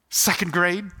 2nd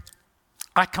grade,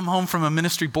 I come home from a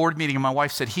ministry board meeting and my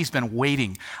wife said, "He's been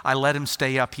waiting. I let him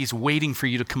stay up. He's waiting for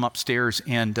you to come upstairs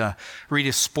and read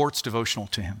his sports devotional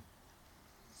to him."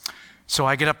 So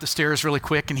I get up the stairs really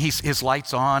quick and his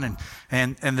light's on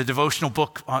and the devotional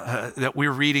book that we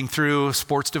were reading through,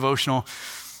 sports devotional.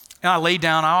 And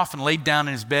I often laid down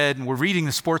in his bed and we're reading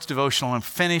the sports devotional and I'm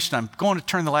finished. And I'm going to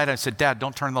turn the light out. I said, "Dad,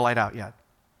 don't turn the light out yet."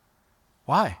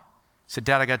 "Why?" He said,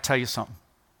 "Dad, I got to tell you something."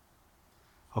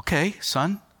 "Okay,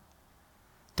 son."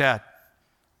 "Dad,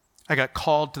 I got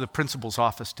called to the principal's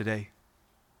office today."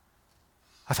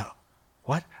 I thought,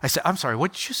 "What?" I said, "I'm sorry,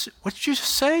 what did you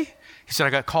just say?" He said, "I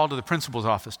got called to the principal's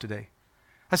office today."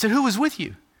 I said, "Who was with you?"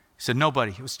 He said,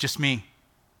 "Nobody. It was just me."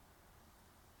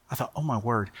 I thought, oh my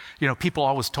word. You know, people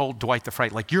always told Dwight the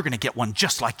Fright, like, "You're going to get one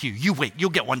just like you. You wait, you'll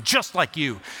get one just like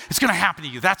you. It's going to happen to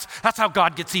you. That's how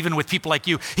God gets even with people like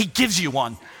you. He gives you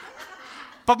one."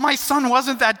 But my son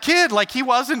wasn't that kid. Like he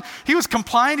was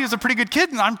compliant. He was a pretty good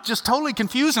kid. And I'm just totally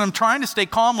confused. And I'm trying to stay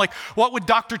calm. Like, what would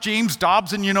Dr. James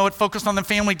Dobson, at Focused on the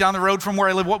Family down the road from where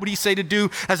I live, what would he say to do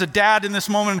as a dad in this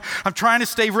moment? I'm trying to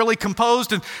stay really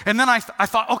composed. And then I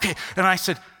thought, okay. And I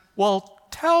said, "Well,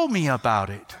 tell me about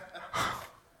it."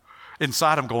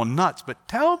 Inside I'm going nuts, but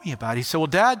tell me about it. He said, "Well,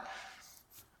 Dad,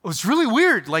 it was really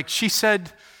weird. Like she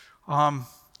said,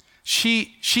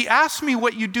 she asked me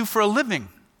what you do for a living.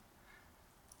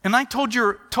 And I told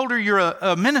her you're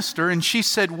a minister, and she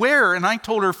said, 'Where?' And I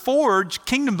told her, 'Forge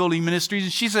Kingdom Building Ministries.'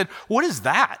 And she said, 'What is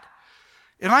that?'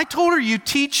 And I told her you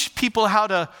teach people how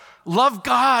to love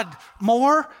God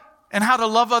more and how to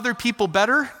love other people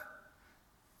better."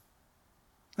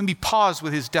 Let me pause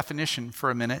with his definition for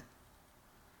a minute.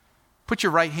 Put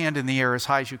your right hand in the air as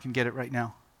high as you can get it right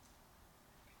now.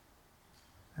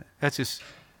 That's as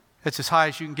high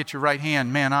as you can get your right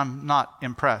hand. Man, I'm not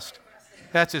impressed.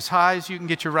 That's as high as you can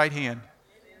get your right hand.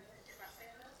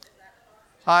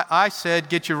 I said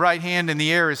get your right hand in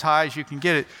the air as high as you can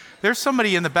get it. There's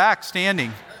somebody in the back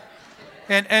standing.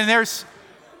 And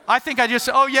I think I just,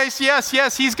 oh, yes,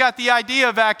 he's got the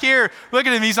idea back here. Look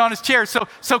at him, he's on his chair.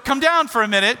 So come down for a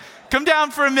minute.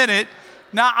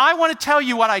 Now, I want to tell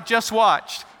you what I just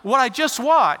watched. What I just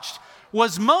watched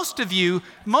was most of you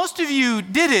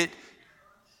did it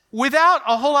without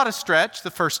a whole lot of stretch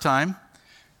the first time.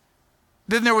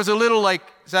 Then there was a little like,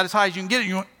 is that as high as you can get it?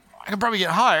 You went, I can probably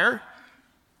get higher.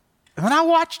 And then I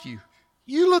watched you.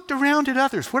 You looked around at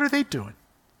others. What are they doing?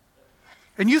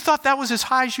 And you thought that was as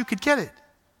high as you could get it.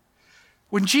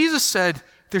 When Jesus said,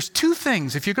 there's two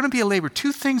things, if you're going to be a laborer,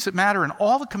 two things that matter, and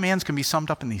all the commands can be summed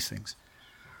up in these things.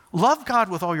 Love God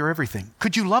with all your everything.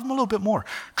 Could you love him a little bit more?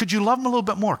 Could you love him a little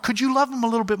bit more? Could you love him a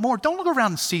little bit more? Don't look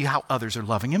around and see how others are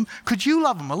loving him. Could you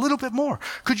love him a little bit more?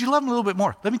 Could you love him a little bit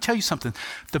more? Let me tell you something.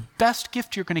 The best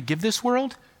gift you're going to give this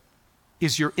world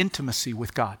is your intimacy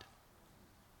with God.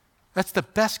 That's the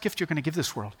best gift you're going to give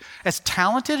this world. As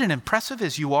talented and impressive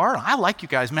as you are, I like you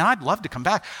guys, man, I'd love to come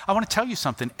back. I want to tell you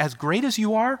something. As great as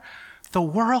you are, the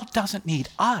world doesn't need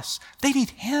us. They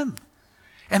need him.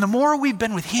 And the more we've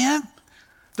been with him,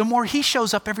 the more he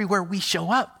shows up everywhere we show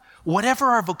up. Whatever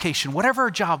our vocation, whatever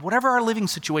our job, whatever our living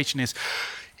situation is.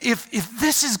 If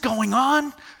this is going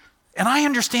on, and I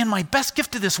understand my best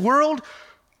gift to this world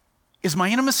is my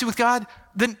intimacy with God,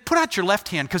 then put out your left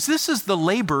hand, because this is the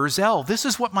laborer's L. This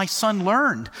is what my son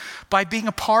learned by being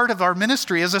a part of our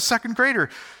ministry as a second grader.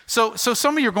 So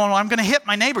some of you are going, well, I'm going to hit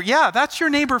my neighbor. Yeah, that's your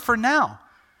neighbor for now.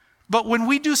 But when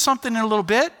we do something in a little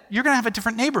bit, you're going to have a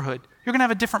different neighborhood. You're going to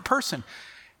have a different person.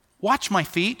 Watch my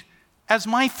feet. As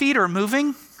my feet are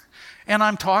moving and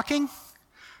I'm talking,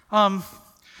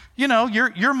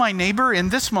 you're my neighbor in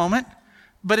this moment.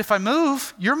 But if I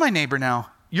move, you're my neighbor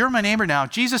now. You're my neighbor now.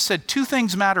 Jesus said 2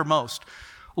 things matter most.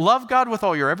 Love God with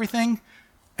all your everything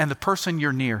and the person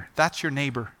you're near. That's your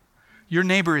neighbor. Your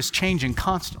neighbor is changing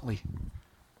constantly.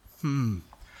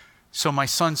 So my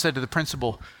son said to the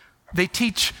principal, they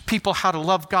teach people how to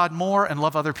love God more and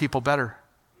love other people better.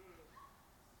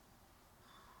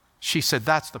 She said,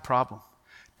 that's the problem.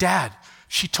 Dad,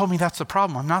 she told me that's the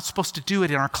problem. I'm not supposed to do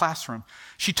it in our classroom.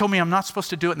 She told me I'm not supposed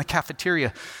to do it in the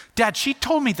cafeteria. Dad, she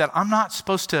told me that I'm not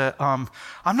supposed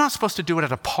to do it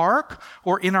at a park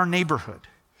or in our neighborhood.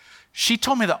 She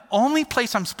told me the only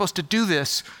place I'm supposed to do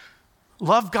this,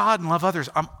 love God and love others,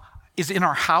 is in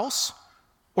our house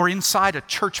or inside a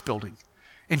church building.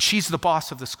 And she's the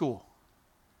boss of the school.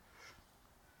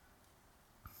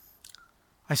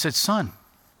 I said, son,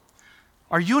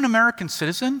 are you an American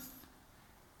citizen?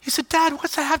 He said, Dad,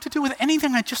 what's that have to do with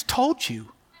anything I just told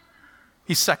you?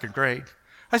 He's second grade.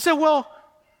 I said, well,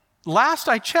 last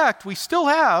I checked, we still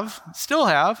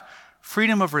have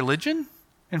freedom of religion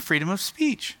and freedom of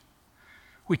speech.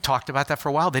 We talked about that for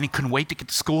a while. Then he couldn't wait to get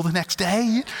to school the next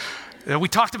day. We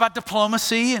talked about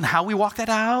diplomacy and how we walk that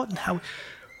out. And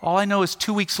all I know is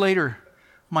 2 weeks later,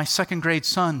 my second grade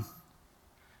son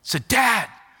said, Dad,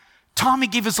 Tommy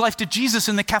gave his life to Jesus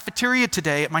in the cafeteria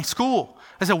today at my school.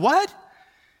 I said, what?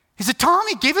 He said,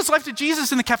 Tommy gave his life to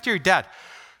Jesus in the cafeteria.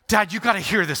 Dad, you got to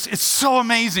hear this. It's so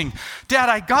amazing. Dad,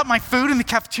 I got my food in the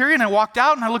cafeteria and I walked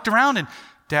out and I looked around and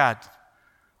Dad,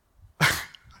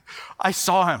 I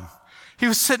saw him. He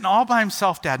was sitting all by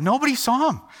himself, Dad. Nobody saw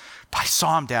him. But I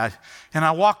saw him, Dad. And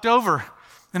I walked over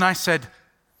and I said,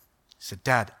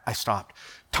 Dad, I stopped.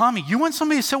 Tommy, you want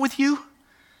somebody to sit with you?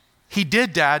 He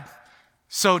did, Dad.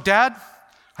 So, Dad,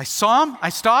 I saw him, I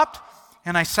stopped,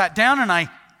 and I sat down and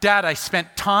I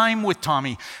spent time with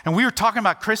Tommy. And we were talking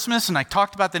about Christmas, and I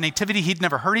talked about the nativity. He'd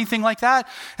never heard anything like that.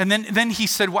 And then he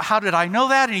said, well, how did I know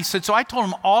that? And he said, so I told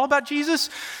him all about Jesus.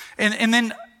 And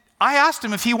then I asked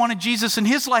him if he wanted Jesus in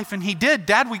his life, and he did.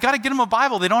 Dad, we got to get him a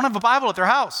Bible. They don't have a Bible at their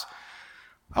house.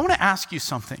 I want to ask you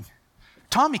something.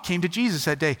 Tommy came to Jesus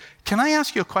that day. Can I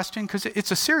ask you a question? Because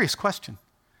it's a serious question.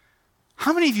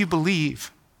 How many of you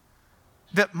believe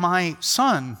that my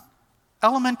son,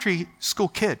 elementary school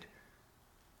kid,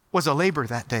 was a laborer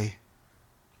that day?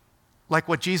 Like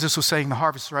what Jesus was saying, the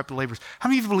harvest is ripe, the laborers. How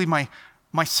many of you believe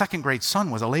my second grade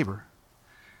son was a laborer?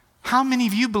 How many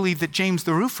of you believe that James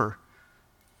the roofer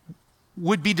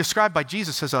would be described by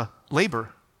Jesus as a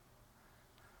laborer?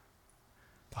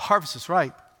 The harvest is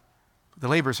ripe, but the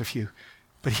laborers are few.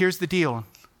 But here's the deal,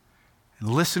 and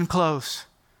listen close.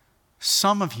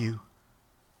 Some of you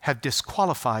have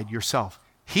disqualified yourself.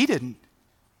 He didn't,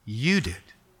 you did.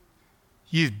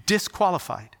 You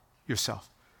disqualified yourself.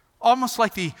 Almost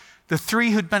like the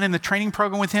 3 who'd been in the training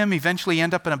program with him eventually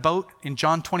end up in a boat in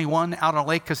John 21 out on a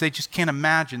lake because they just can't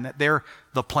imagine that they're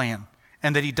the plan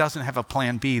and that he doesn't have a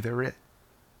plan B, they're it.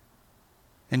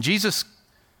 And Jesus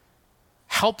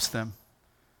helps them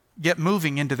get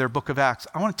moving into their book of Acts.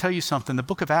 I want to tell you something. The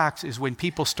book of Acts is when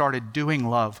people started doing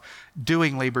love,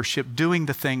 doing laborship, doing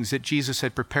the things that Jesus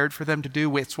had prepared for them to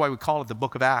do. That's why we call it the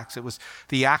book of Acts. It was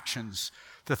the actions,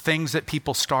 the things that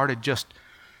people started just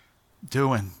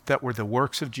doing that were the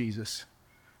works of Jesus.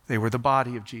 They were the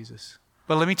body of Jesus.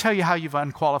 But let me tell you how you've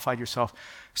unqualified yourself.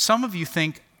 Some of you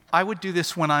think, I would do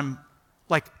this when I'm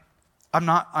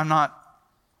not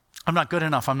good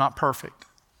enough. I'm not perfect.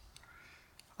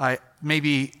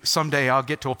 Maybe someday I'll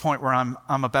get to a point where I'm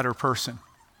a better person.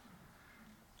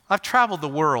 I've traveled the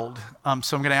world,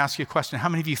 so I'm going to ask you a question. How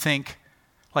many of you think,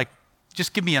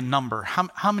 just give me a number.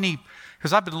 How many,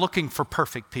 because I've been looking for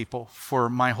perfect people for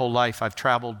my whole life. I've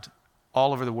traveled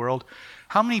all over the world.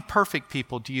 How many perfect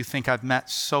people do you think I've met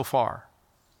so far?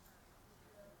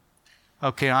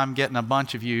 Okay, I'm getting a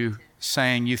bunch of you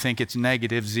saying you think it's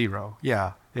 -0.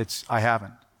 Yeah, I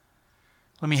haven't.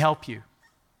 Let me help you.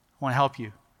 want to help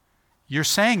you. You're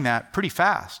saying that pretty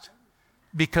fast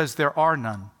because there are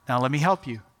none. Now let me help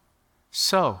you.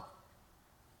 So,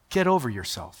 get over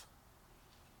yourself.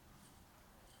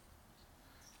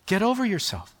 Get over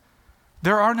yourself.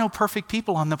 There are no perfect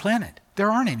people on the planet.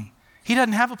 There aren't any. He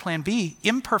doesn't have a plan B.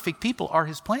 Imperfect people are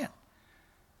his plan.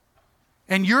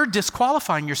 And you're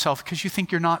disqualifying yourself because you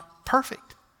think you're not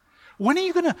perfect. When are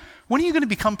you going to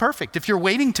become perfect? If you're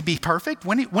waiting to be perfect,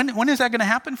 when is that going to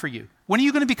happen for you? When are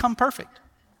you going to become perfect?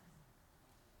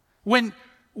 When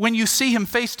you see him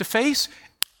face to face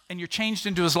and you're changed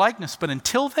into his likeness. But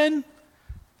until then,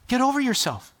 get over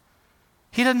yourself.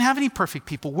 He doesn't have any perfect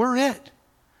people. We're it.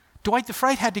 Dwight the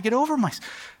Fright had to get over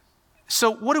myself.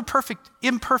 So what do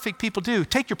imperfect people do?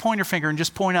 Take your pointer finger and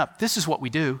just point up. This is what we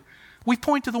do. We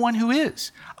point to the one who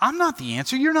is. I'm not the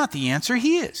answer. You're not the answer.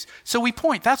 He is. So we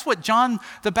point. That's what John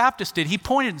the Baptist did. He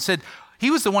pointed and said, he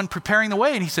was the one preparing the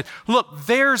way. And he said, look,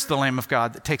 there's the Lamb of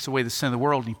God that takes away the sin of the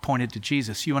world. And he pointed to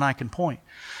Jesus. You and I can point.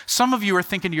 Some of you are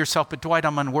thinking to yourself, but Dwight,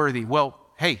 I'm unworthy. Well,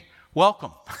 hey,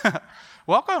 welcome.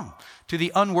 Welcome to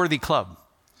the unworthy club.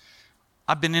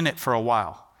 I've been in it for a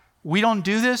while. We don't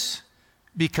do this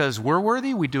because we're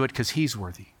worthy. We do it because he's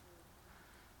worthy.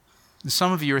 And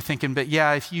some of you are thinking, but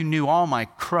yeah, if you knew all my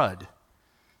crud,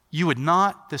 you would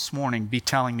not this morning be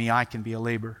telling me I can be a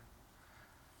laborer.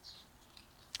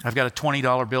 I've got a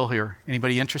 $20 bill here.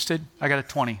 Anybody interested? I got a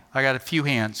 20. I got a few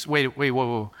hands. Wait,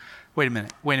 whoa. Wait a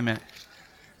minute.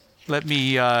 Let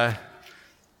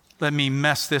me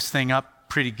mess this thing up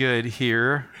pretty good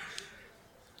here.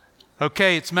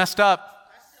 Okay, it's messed up.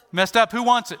 Messed up. Who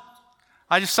wants it?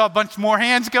 I just saw a bunch more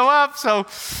hands go up. So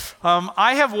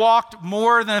I have walked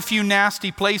more than a few nasty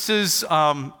places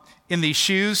in these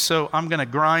shoes. So I'm going to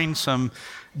grind some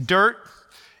dirt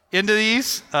into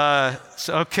these.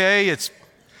 Okay.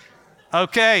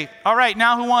 All right.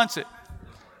 Now who wants it?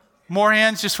 More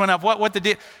hands just went up. What the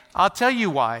deal? I'll tell you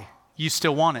why you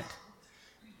still want it.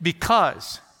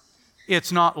 Because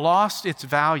it's not lost its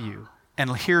value.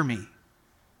 And hear me.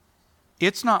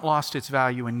 It's not lost its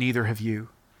value, and neither have you.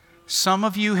 Some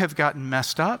of you have gotten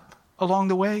messed up along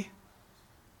the way.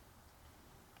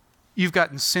 You've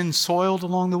gotten sin soiled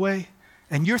along the way.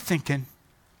 And you're thinking,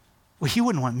 well, he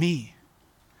wouldn't want me.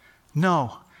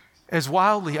 No. As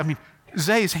wildly,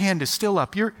 Zay's hand is still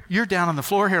up. You're down on the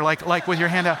floor here like with your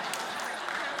hand out.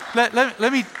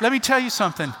 Let me tell you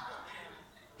something.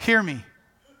 Hear me.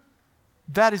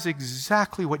 That is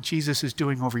exactly what Jesus is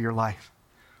doing over your life.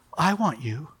 I want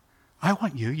you.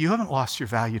 You haven't lost your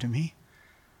value to me.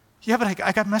 Yeah, but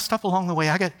I got messed up along the way.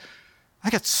 I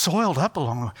got soiled up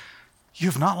along the way. You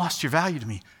have not lost your value to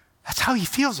me. That's how he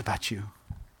feels about you.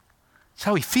 That's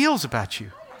how he feels about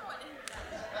you.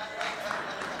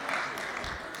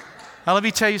 Now let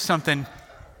me tell you something.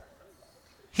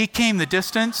 He came the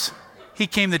distance.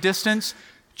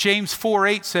 James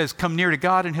 4:8 says, come near to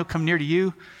God and he'll come near to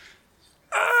you.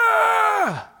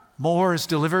 More is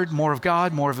delivered, more of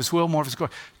God, more of his will, more of his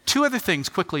glory. Two other things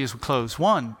quickly as we close.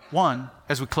 One,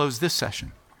 as we close this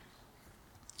session.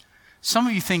 Some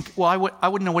of you think, well, I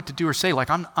wouldn't know what to do or say. Like,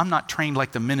 I'm not trained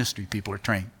like the ministry people are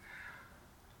trained.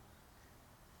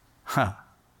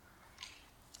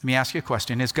 Let me ask you a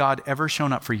question. Has God ever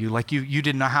shown up for you? Like you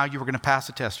didn't know how you were going to pass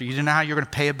a test, or you didn't know how you were going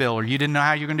to pay a bill, or you didn't know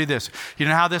how you were going to do this. You didn't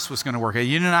know how this was going to work. You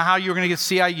didn't know how you were going to get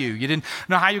CIU. You didn't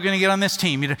know how you were going to get on this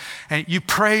team. And you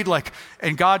prayed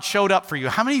and God showed up for you.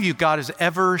 How many of you God has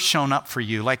ever shown up for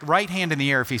you? Like right hand in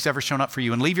the air if he's ever shown up for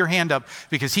you. And leave your hand up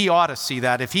because he ought to see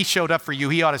that. If he showed up for you,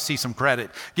 he ought to see some credit.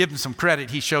 Give him some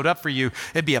credit. He showed up for you.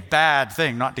 It'd be a bad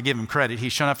thing not to give him credit.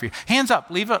 He's shown up for you. Hands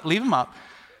up. Leave him up.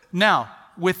 Now,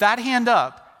 with that hand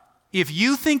up, if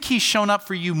you think he's shown up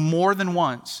for you more than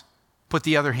once, put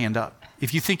the other hand up.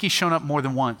 If you think he's shown up more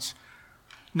than once.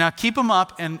 Now keep them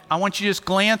up, and I want you to just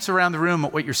glance around the room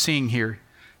at what you're seeing here.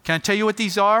 Can I tell you what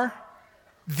these are?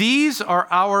 These are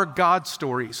our God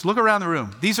stories. Look around the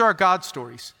room. These are our God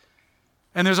stories.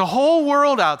 And there's a whole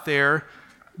world out there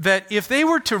that if they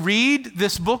were to read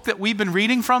this book that we've been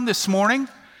reading from this morning,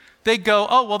 they'd go,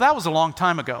 oh, well, that was a long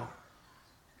time ago.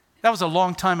 That was a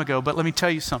long time ago, but let me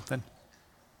tell you something.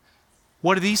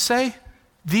 What do these say?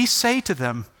 These say to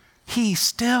them, he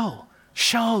still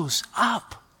shows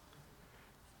up.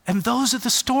 And those are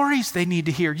the stories they need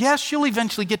to hear. Yes, you'll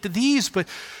eventually get to these, but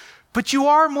you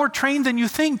are more trained than you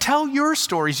think. Tell your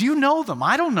stories. You know them.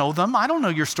 I don't know them. I don't know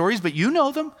your stories, but you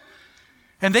know them.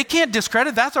 And they can't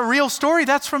discredit. That's a real story.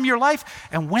 That's from your life.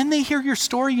 And when they hear your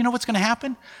story, you know what's going to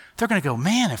happen? They're going to go,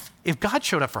 man, if God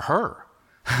showed up for her,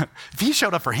 if he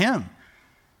showed up for him,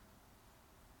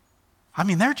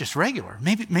 they're just regular.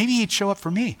 Maybe he'd show up for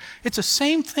me. It's the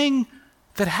same thing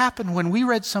that happened when we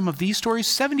read some of these stories,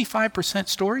 75%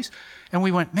 stories, and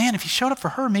we went, man, if he showed up for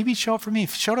her, maybe he'd show up for me.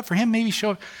 If he showed up for him, maybe he'd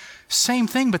show up. Same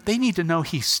thing, but they need to know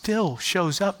he still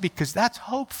shows up because that's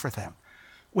hope for them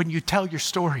when you tell your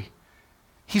story.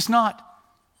 He's not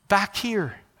back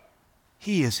here.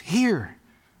 He is here.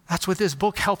 That's what this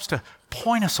book helps to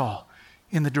point us all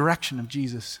in the direction of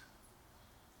Jesus.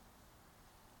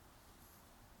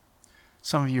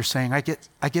 Some of you are saying, I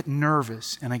get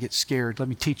nervous and I get scared. Let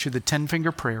me teach you the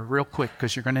 10-finger prayer real quick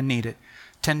because you're going to need it.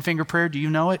 10-finger prayer, do you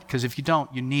know it? Because if you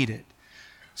don't, you need it.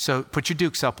 So put your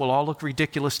dukes up. We'll all look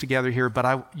ridiculous together here,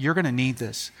 but you're going to need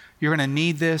this. You're going to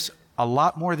need this a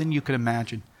lot more than you could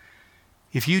imagine.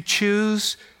 If you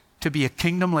choose to be a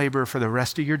kingdom laborer for the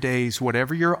rest of your days,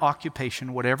 whatever your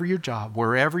occupation, whatever your job,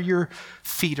 wherever your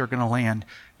feet are going to land,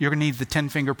 you're going to need the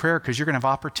 10-finger prayer because you're going to have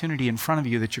opportunity in front of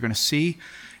you that you're going to see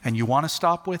and you want to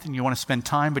stop with and you want to spend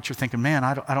time, but you're thinking, man,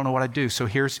 I don't know what I'd do. So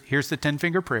here's the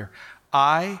 10-finger prayer.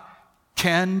 I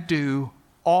can do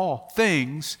all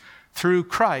things through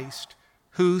Christ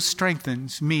who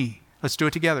strengthens me. Let's do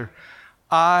it together.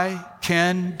 I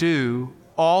can do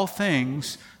all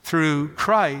things through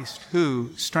Christ who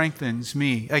strengthens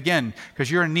me. Again, because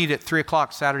you're going to need it 3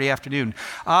 o'clock Saturday afternoon.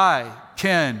 I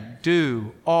can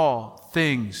do all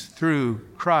things through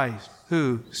Christ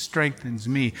who strengthens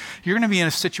me. You're going to be in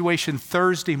a situation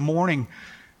Thursday morning.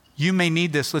 You may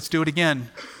need this. Let's do it again.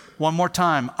 One more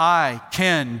time. I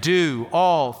can do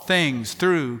all things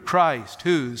through Christ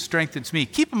who strengthens me.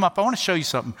 Keep them up. I want to show you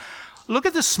something. Look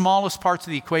at the smallest parts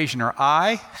of the equation are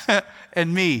I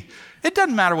and me. It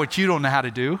doesn't matter what you don't know how to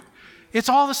do. It's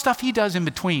all the stuff he does in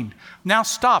between. Now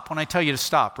stop when I tell you to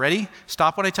stop. Ready?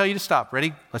 Stop when I tell you to stop.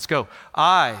 Ready? Let's go.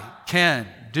 I can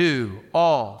do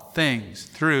all things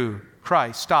through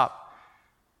Christ. Stop.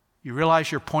 You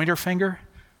realize your pointer finger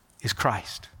is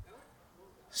Christ.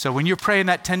 So when you're praying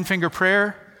that 10-finger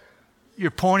prayer,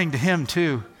 you're pointing to him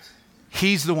too.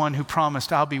 He's the one who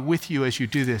promised, I'll be with you as you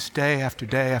do this day after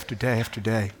day after day after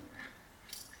day.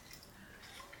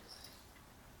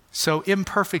 So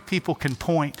imperfect people can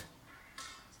point.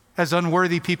 As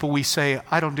unworthy people, we say,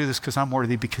 I don't do this because I'm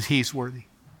worthy, because he's worthy.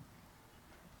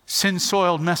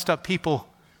 Sin-soiled, messed up people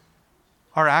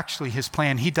are actually his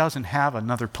plan. He doesn't have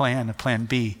another plan, a plan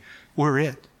B. We're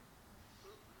it.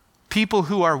 People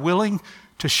who are willing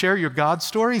to share your God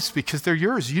stories because they're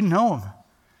yours. You know them.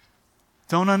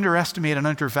 Don't underestimate and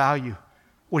undervalue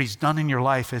what he's done in your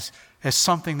life as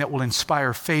something that will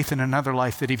inspire faith in another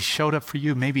life, that if he showed up for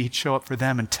you, maybe he'd show up for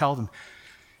them and tell them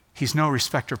he's no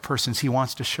respecter of persons. He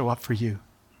wants to show up for you.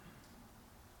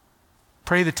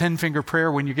 Pray the 10-finger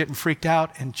prayer when you're getting freaked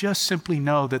out and just simply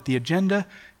know that the agenda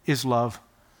is love.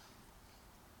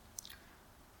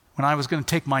 When I was going to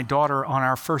take my daughter on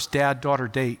our first dad-daughter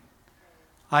date,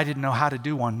 I didn't know how to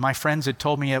do one. My friends had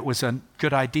told me it was a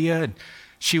good idea and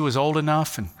she was old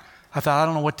enough, and I thought, I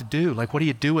don't know what to do. Like, what do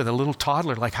you do with a little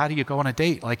toddler? Like, how do you go on a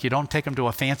date? Like, you don't take them to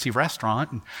a fancy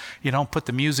restaurant and you don't put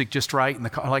the music just right in the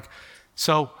car. Like,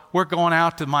 so we're going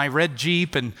out to my red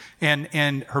Jeep and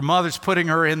her mother's putting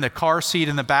her in the car seat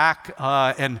in the back,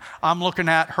 and I'm looking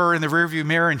at her in the rearview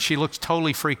mirror and she looks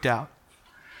totally freaked out.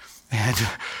 And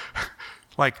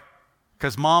like,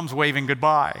 because mom's waving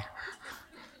goodbye.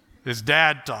 It's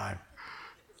dad time.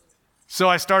 So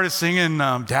I started singing,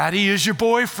 Daddy is your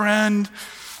boyfriend.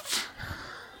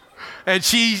 And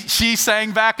she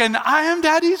sang back, and I am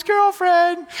Daddy's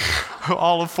girlfriend,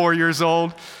 all of 4 years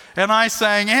old. And I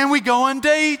sang, and we go on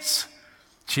dates.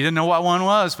 She didn't know what one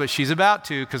was, but she's about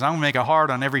to, because I'm going to make a heart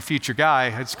on every future guy.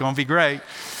 It's going to be great.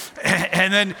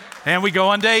 And we go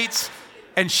on dates.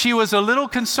 And she was a little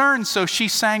concerned, so she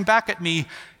sang back at me,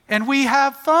 and we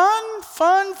have fun,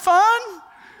 fun, fun.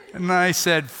 And I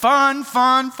said, fun,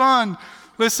 fun, fun.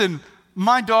 Listen,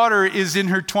 my daughter is in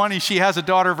her 20s. She has a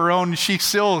daughter of her own, and she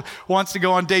still wants to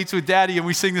go on dates with Daddy, and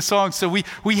we sing the song. So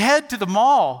we head to the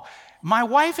mall. My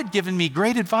wife had given me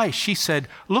great advice. She said,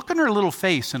 look in her little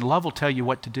face, and love will tell you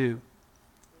what to do.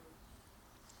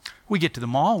 We get to the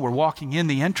mall. We're walking in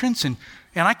the entrance, and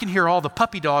I can hear all the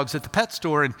puppy dogs at the pet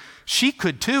store, and she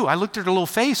could too. I looked at her little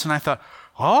face, and I thought,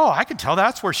 oh, I can tell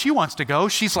that's where she wants to go.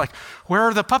 She's like, where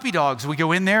are the puppy dogs? We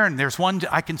go in there, and there's one.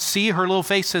 I can see her little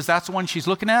face says that's the one she's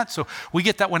looking at. So we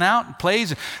get that one out and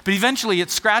plays. But eventually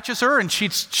it scratches her, and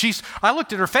she's. I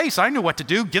looked at her face. I knew what to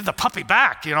do. Give the puppy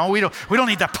back. You know, we don't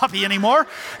need that puppy anymore.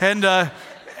 And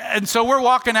so we're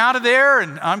walking out of there,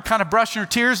 and I'm kind of brushing her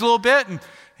tears a little bit, and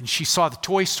she saw the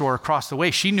toy store across the way.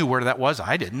 She knew where that was.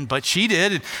 I didn't, but she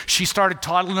did. And she started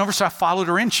toddling over, so I followed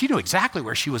her in. She knew exactly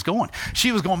where she was going.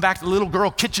 She was going back to the little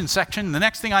girl kitchen section. And the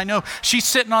next thing I know, she's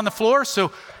sitting on the floor.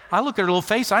 So I look at her little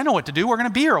face. I know what to do. We're going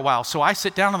to be here a while. So I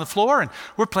sit down on the floor and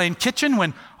we're playing kitchen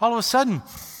when all of a sudden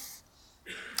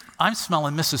I'm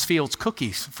smelling Mrs. Fields'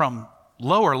 cookies from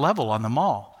lower level on the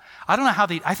mall. I don't know how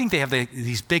I think they have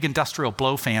these big industrial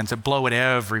blow fans that blow it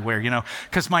everywhere,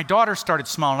 because my daughter started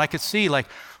smelling. I could see like,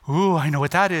 ooh, I know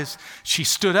what that is. She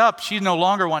stood up. She's no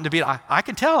longer wanting to be, I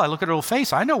can tell. I look at her little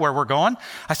face. I know where we're going.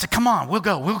 I said, come on, we'll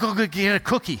go get a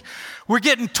cookie. We're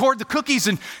getting toward the cookies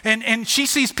and she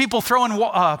sees people throwing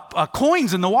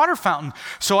coins in the water fountain.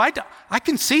 So I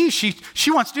can see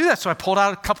she wants to do that. So I pulled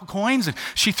out a couple coins and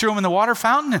she threw them in the water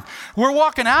fountain. And we're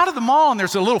walking out of the mall and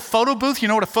there's a little photo booth. You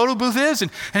know what a photo booth is?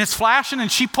 And it's flashing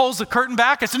and she pulls the curtain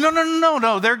back. I said,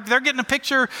 no. They're getting a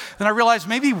picture. Then I realized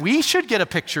maybe we should get a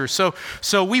picture. So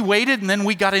we waited and then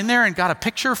we got in there and got a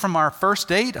picture from our first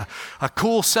date, a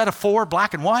cool set of 4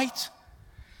 black and whites.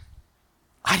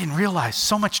 I didn't realize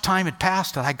so much time had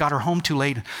passed that I got her home too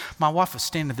late. My wife was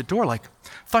standing at the door like,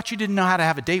 thought you didn't know how to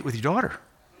have a date with your daughter.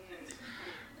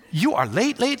 You are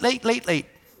late.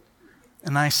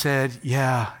 And I said,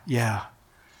 yeah.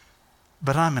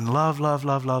 But I'm in love.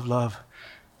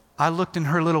 I looked in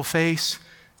her little face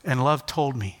and love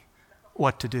told me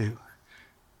what to do.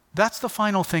 That's the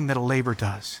final thing that a labor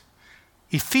does.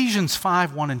 Ephesians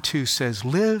 5:1-2 says,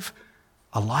 live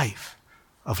a life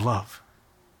of love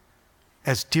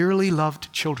as dearly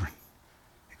loved children.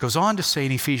 It goes on to say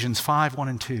in Ephesians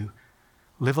 5:1-2,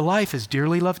 live a life as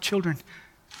dearly loved children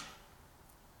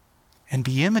and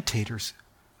be imitators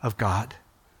of God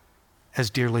as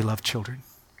dearly loved children.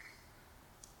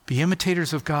 Be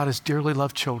imitators of God as dearly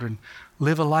loved children.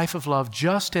 Live a life of love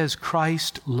just as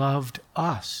Christ loved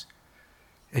us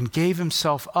and gave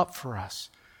himself up for us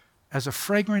as a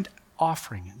fragrant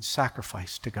offering and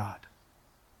sacrifice to God.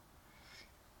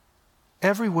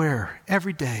 Everywhere,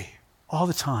 every day, all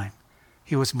the time,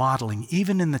 he was modeling,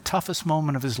 even in the toughest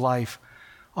moment of his life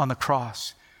on the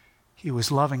cross, he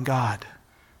was loving God,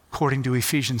 according to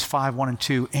Ephesians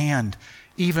 5:1-2, and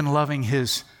even loving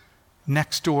his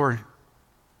next door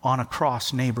on a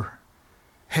cross neighbor.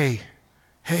 Hey,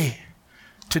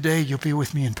 today you'll be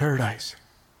with me in paradise.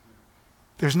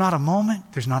 There's not a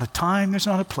moment, there's not a time, there's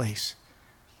not a place.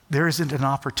 There isn't an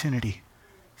opportunity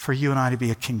for you and I to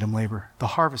be a kingdom laborer. The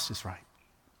harvest is ripe.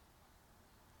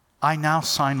 I now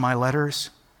sign my letters.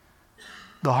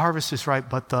 The harvest is ripe,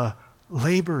 but the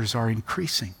laborers are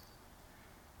increasing.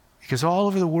 Because all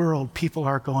over the world, people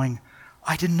are going,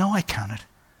 I didn't know I counted.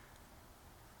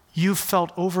 You've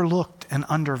felt overlooked and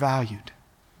undervalued.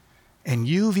 And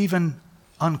you've even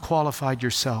unqualified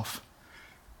yourself.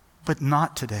 But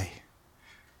not today.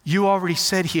 You already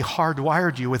said he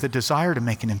hardwired you with a desire to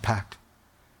make an impact.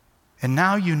 And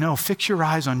now you know, fix your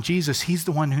eyes on Jesus. He's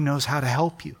the one who knows how to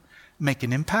help you make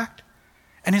an impact.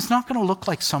 And it's not going to look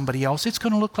like somebody else. It's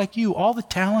going to look like you. All the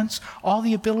talents, all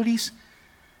the abilities.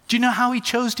 Do you know how he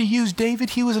chose to use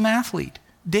David? He was an athlete.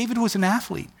 David was an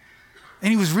athlete. And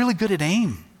he was really good at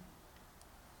aim.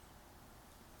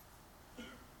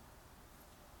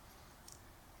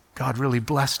 God really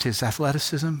blessed his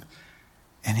athleticism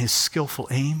and his skillful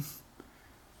aim.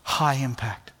 High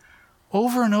impact.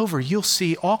 Over and over, you'll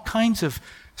see all kinds of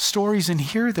stories in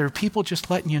here. There are people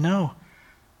just letting you know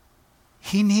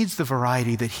he needs the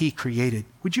variety that he created.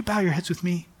 Would you bow your heads with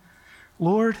me?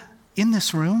 Lord, in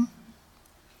this room,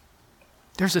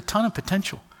 there's a ton of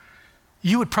potential.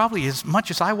 You would probably, as much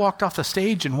as I walked off the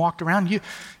stage and walked around,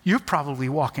 you're probably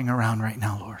walking around right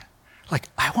now, Lord. Like,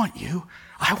 I want you.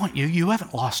 You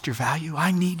haven't lost your value.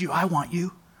 I need you. I want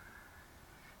you.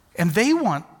 And they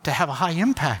want to have a high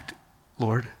impact,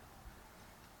 Lord.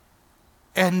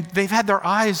 And they've had their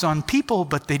eyes on people,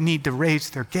 but they need to raise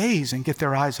their gaze and get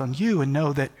their eyes on you and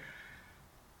know that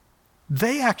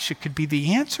they actually could be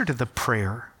the answer to the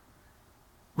prayer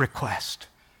request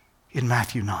in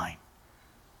Matthew 9.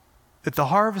 That the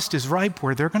harvest is ripe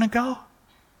where they're going to go.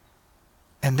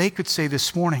 And they could say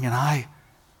this morning,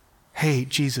 hey,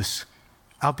 Jesus,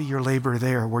 I'll be your laborer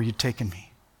there where you've taken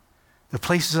me. The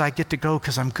places I get to go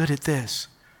because I'm good at this.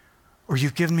 Or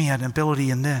you've given me an ability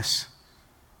in this.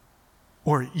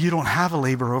 Or you don't have a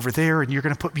labor over there and you're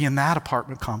going to put me in that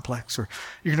apartment complex. Or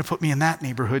you're going to put me in that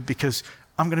neighborhood because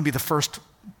I'm going to be the first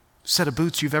set of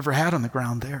boots you've ever had on the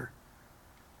ground there.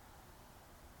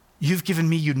 You've given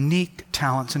me unique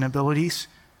talents and abilities,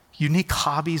 unique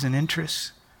hobbies and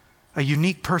interests, a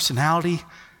unique personality.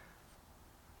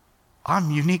 I'm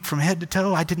unique from head to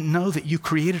toe. I didn't know that you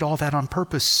created all that on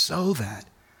purpose so that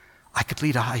I could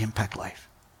lead a high impact life.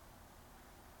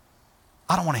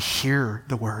 I don't want to hear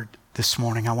the word this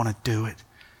morning. I want to do it.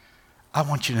 I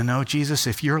want you to know, Jesus,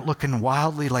 if you're looking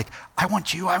wildly like, I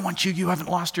want you, you haven't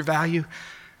lost your value,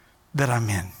 that I'm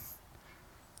in.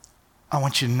 I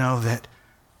want you to know that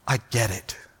I get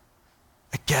it.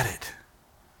 I get it.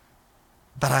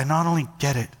 But I not only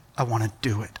get it, I want to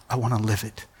do it. I want to live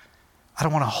it. I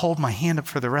don't want to hold my hand up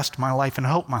for the rest of my life and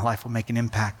hope my life will make an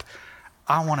impact.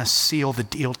 I want to seal the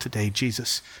deal today,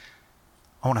 Jesus.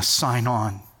 I want to sign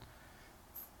on.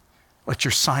 Let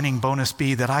your signing bonus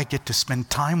be that I get to spend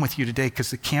time with you today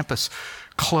because the campus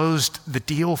closed the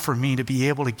deal for me to be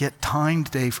able to get time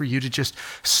today for you to just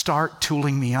start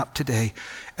tooling me up today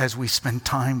as we spend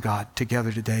time, God,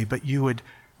 together today. But you would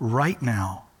right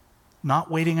now,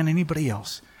 not waiting on anybody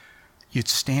else, you'd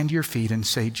stand to your feet and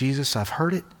say, Jesus, I've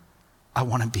heard it. I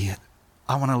want to be it.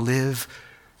 I want to live,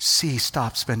 see,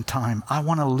 stop, spend time. I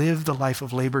want to live the life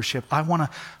of laborship. I want to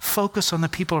focus on the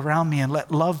people around me and let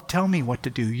love tell me what to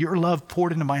do. Your love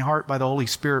poured into my heart by the Holy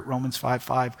Spirit, Romans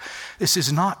 5:5. This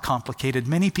is not complicated.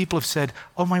 Many people have said,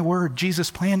 oh my word, Jesus'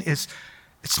 plan it's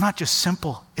not just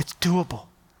simple, it's doable.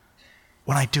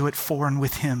 When I do it for and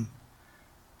with him.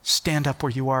 Stand up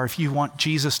where you are. If you want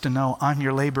Jesus to know I'm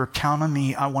your laborer, count on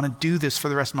me. I want to do this for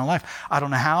the rest of my life. I don't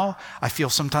know how. I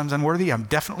feel sometimes unworthy. I'm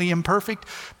definitely imperfect,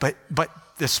 but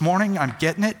this morning I'm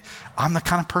getting it. I'm the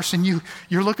kind of person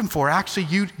you're looking for. Actually,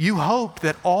 you hope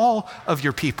that all of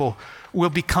your people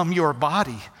will become your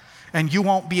body and you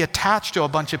won't be attached to a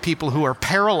bunch of people who are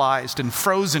paralyzed and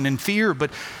frozen in fear,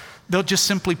 but they'll just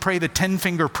simply pray the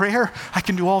 10-finger prayer. I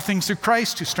can do all things through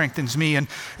Christ who strengthens me. And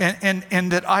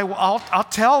that I'll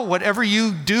tell whatever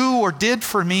you do or did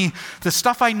for me, the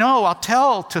stuff I know, I'll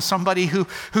tell to somebody who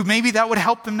maybe that would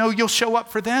help them know you'll show up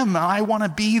for them. I want to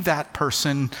be that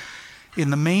person in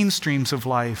the mainstreams of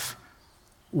life,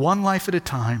 one life at a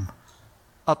time,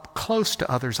 up close to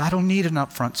others. I don't need an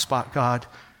upfront spot, God.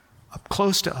 Up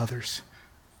close to others.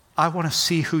 I want to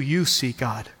see who you see,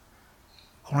 God.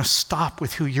 I want to stop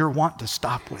with who you want to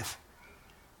stop with.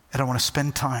 And I want to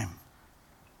spend time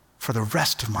for the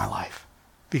rest of my life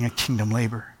being a kingdom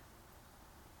laborer.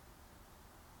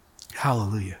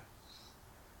 Hallelujah.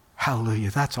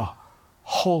 Hallelujah. That's a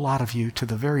whole lot of you to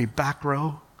the very back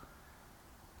row,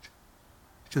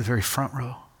 to the very front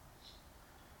row.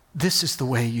 This is the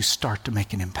way you start to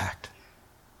make an impact.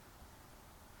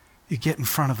 You get in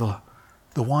front of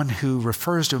the one who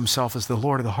refers to himself as the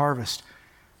Lord of the harvest,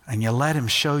 and you let him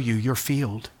show you your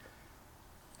field,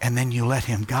 and then you let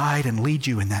him guide and lead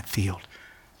you in that field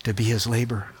to be his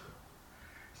laborer.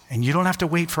 And you don't have to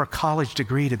wait for a college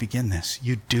degree to begin this.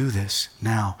 You do this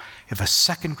now. If a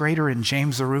second grader in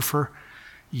James the Roofer,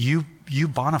 you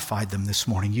bona fide them this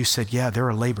morning. You said, yeah, they're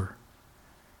a laborer.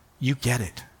 You get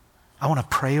it. I want to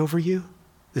pray over you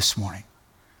this morning.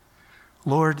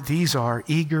 Lord, these are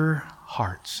eager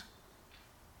hearts.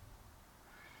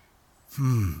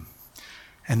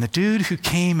 And the dude who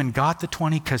came and got the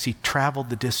 20 because he traveled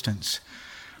the distance.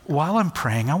 While I'm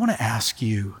praying, I want to ask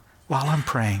you, while I'm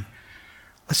praying,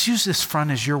 let's use this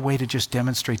front as your way to just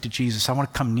demonstrate to Jesus. I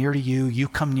want to come near to you. You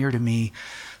come near to me.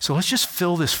 So let's just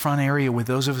fill this front area with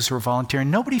those of us who are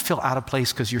volunteering. Nobody feel out of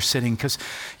place because you're sitting, because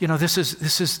this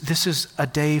is a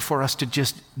day for us to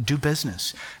just do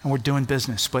business, and we're doing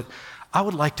business. But I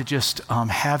would like to just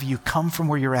have you come from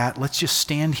where you're at. Let's just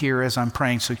stand here as I'm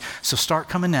praying. So start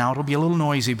coming now. It'll be a little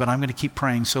noisy, but I'm going to keep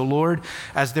praying. So Lord,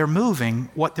 as they're moving,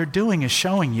 what they're doing is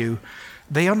showing you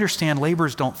they understand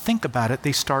laborers don't think about it.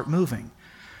 They start moving.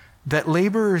 That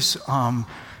laborers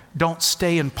don't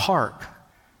stay in park.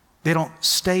 They don't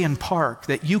stay in park.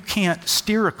 That you can't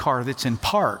steer a car that's in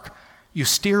park. You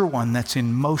steer one that's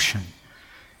in motion.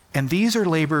 And these are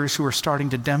laborers who are starting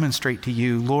to demonstrate to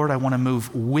you, Lord, I want to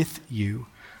move with you.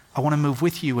 I want to move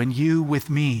with you and you with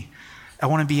me. I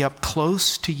want to be up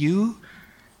close to you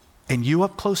and you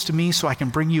up close to me so I can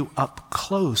bring you up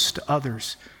close to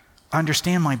others. I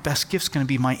understand my best gift's going to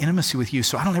be my intimacy with you,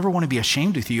 so I don't ever want to be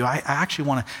ashamed with you. I actually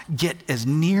want to get as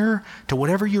near to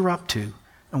whatever you're up to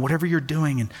and whatever you're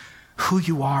doing and who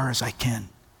you are as I can.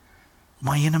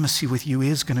 My intimacy with you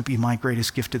is going to be my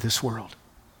greatest gift to this world.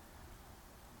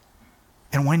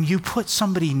 And when you put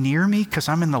somebody near me, because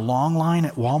I'm in the long line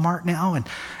at Walmart now,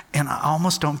 and I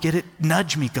almost don't get it,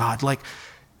 nudge me, God, like,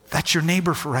 that's your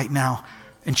neighbor for right now,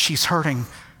 and she's hurting.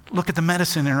 Look at the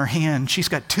medicine in her hand. She's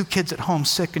got 2 kids at home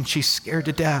sick, and she's scared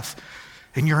to death,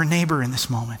 and you're a neighbor in this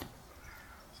moment.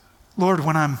 Lord,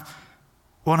 when I'm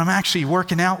actually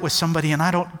working out with somebody and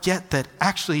I don't get that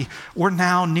actually we're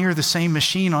now near the same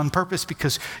machine on purpose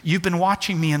because you've been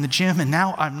watching me in the gym and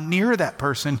now I'm near that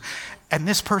person and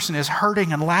this person is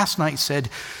hurting and last night said,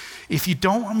 if you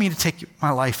don't want me to take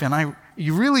my life and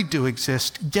you really do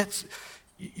exist, just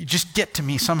get to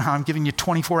me somehow. I'm giving you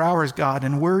 24 hours, God,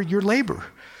 and we're your labor.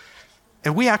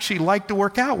 And we actually like to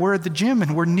work out. We're at the gym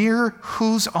and we're near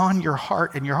who's on your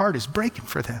heart and your heart is breaking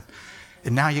for them.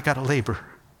 and now you got to labor.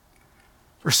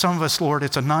 For some of us, Lord,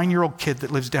 it's a 9-year-old kid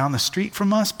that lives down the street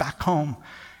from us back home,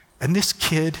 and this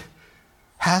kid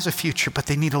has a future, but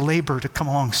they need a laborer to come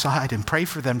alongside and pray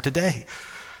for them today.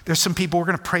 There's some people we're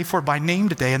going to pray for by name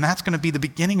today, and that's going to be the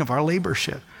beginning of our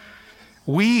laborship.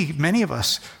 Many of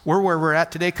us, we're where we're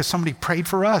at today because somebody prayed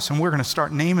for us, and we're going to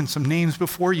start naming some names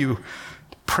before you.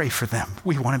 Pray for them.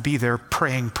 We want to be their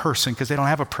praying person because they don't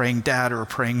have a praying dad or a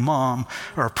praying mom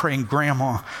or a praying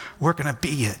grandma. We're going to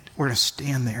be it. We're going to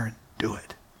stand there and do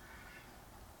it.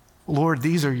 Lord,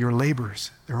 these are your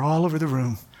laborers. They're all over the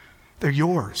room. They're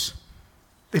yours.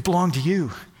 They belong to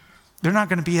you. They're not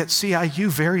going to be at CIU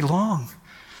very long.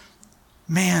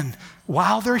 Man,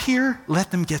 while they're here,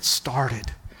 let them get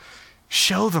started.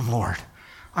 Show them, Lord.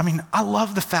 I mean, I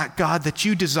love the fact, God, that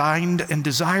you designed and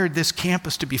desired this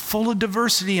campus to be full of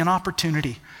diversity and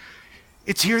opportunity.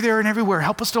 It's here, there, and everywhere.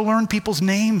 Help us to learn people's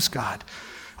names, God.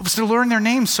 Help us to learn their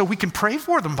names so we can pray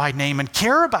for them by name and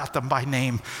care about them by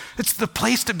name. It's the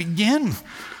place to begin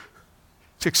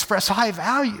to express high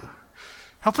value.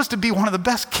 Help us to be one of the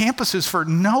best campuses for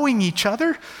knowing each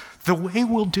other the way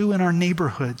we'll do in our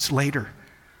neighborhoods later.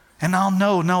 And I'll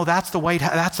know, no, that's the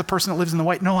person that lives in the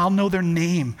white. No, I'll know their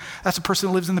name. That's the person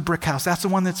that lives in the brick house. That's the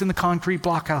one that's in the concrete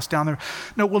block house down there.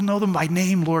 No, we'll know them by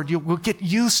name, Lord. We'll get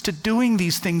used to doing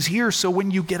these things here so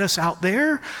when you get us out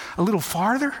there a little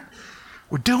farther,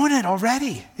 we're doing it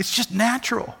already. It's just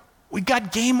natural. We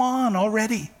got game on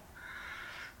already.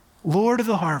 Lord of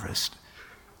the harvest,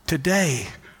 today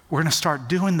we're going to start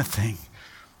doing the thing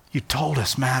you told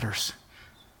us matters.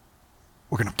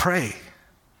 We're going to pray.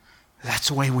 That's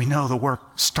the way we know the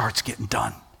work starts getting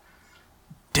done.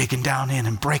 Digging down in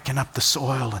and breaking up the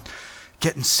soil and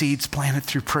getting seeds planted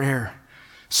through prayer.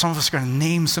 Some of us are going to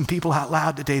name some people out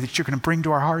loud today that you're going to bring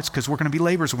to our hearts because we're going to be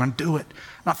laborers. We're going to do it.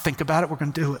 Not think about it. We're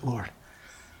going to do it, Lord.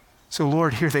 So,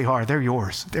 Lord, here they are. They're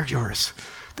yours. They're yours.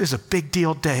 This is a big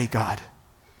deal day, God.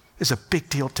 This is a big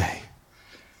deal day.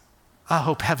 I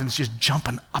hope heaven's just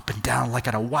jumping up and down like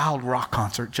at a wild rock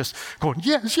concert, just going,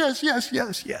 yes, yes, yes,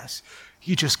 yes, yes.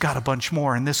 You just got a bunch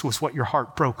more, and this was what your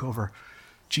heart broke over.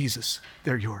 Jesus,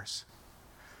 they're yours.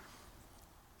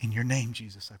 In your name,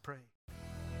 Jesus, I pray.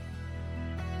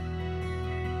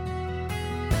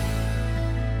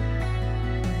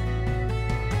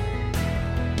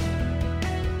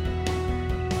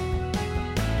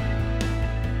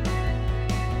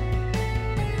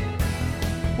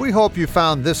 We hope you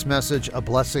found this message a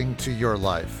blessing to your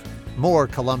life. More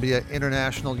Columbia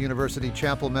International University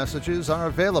Chapel messages are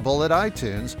available at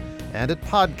iTunes and at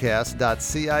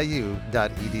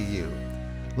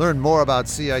podcast.ciu.edu. Learn more about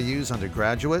CIU's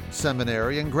undergraduate,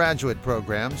 seminary, and graduate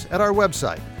programs at our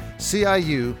website,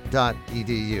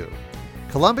 ciu.edu.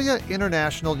 Columbia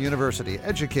International University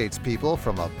educates people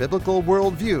from a biblical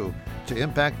worldview to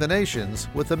impact the nations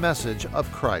with the message of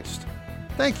Christ.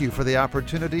 Thank you for the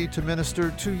opportunity to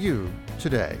minister to you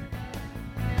today.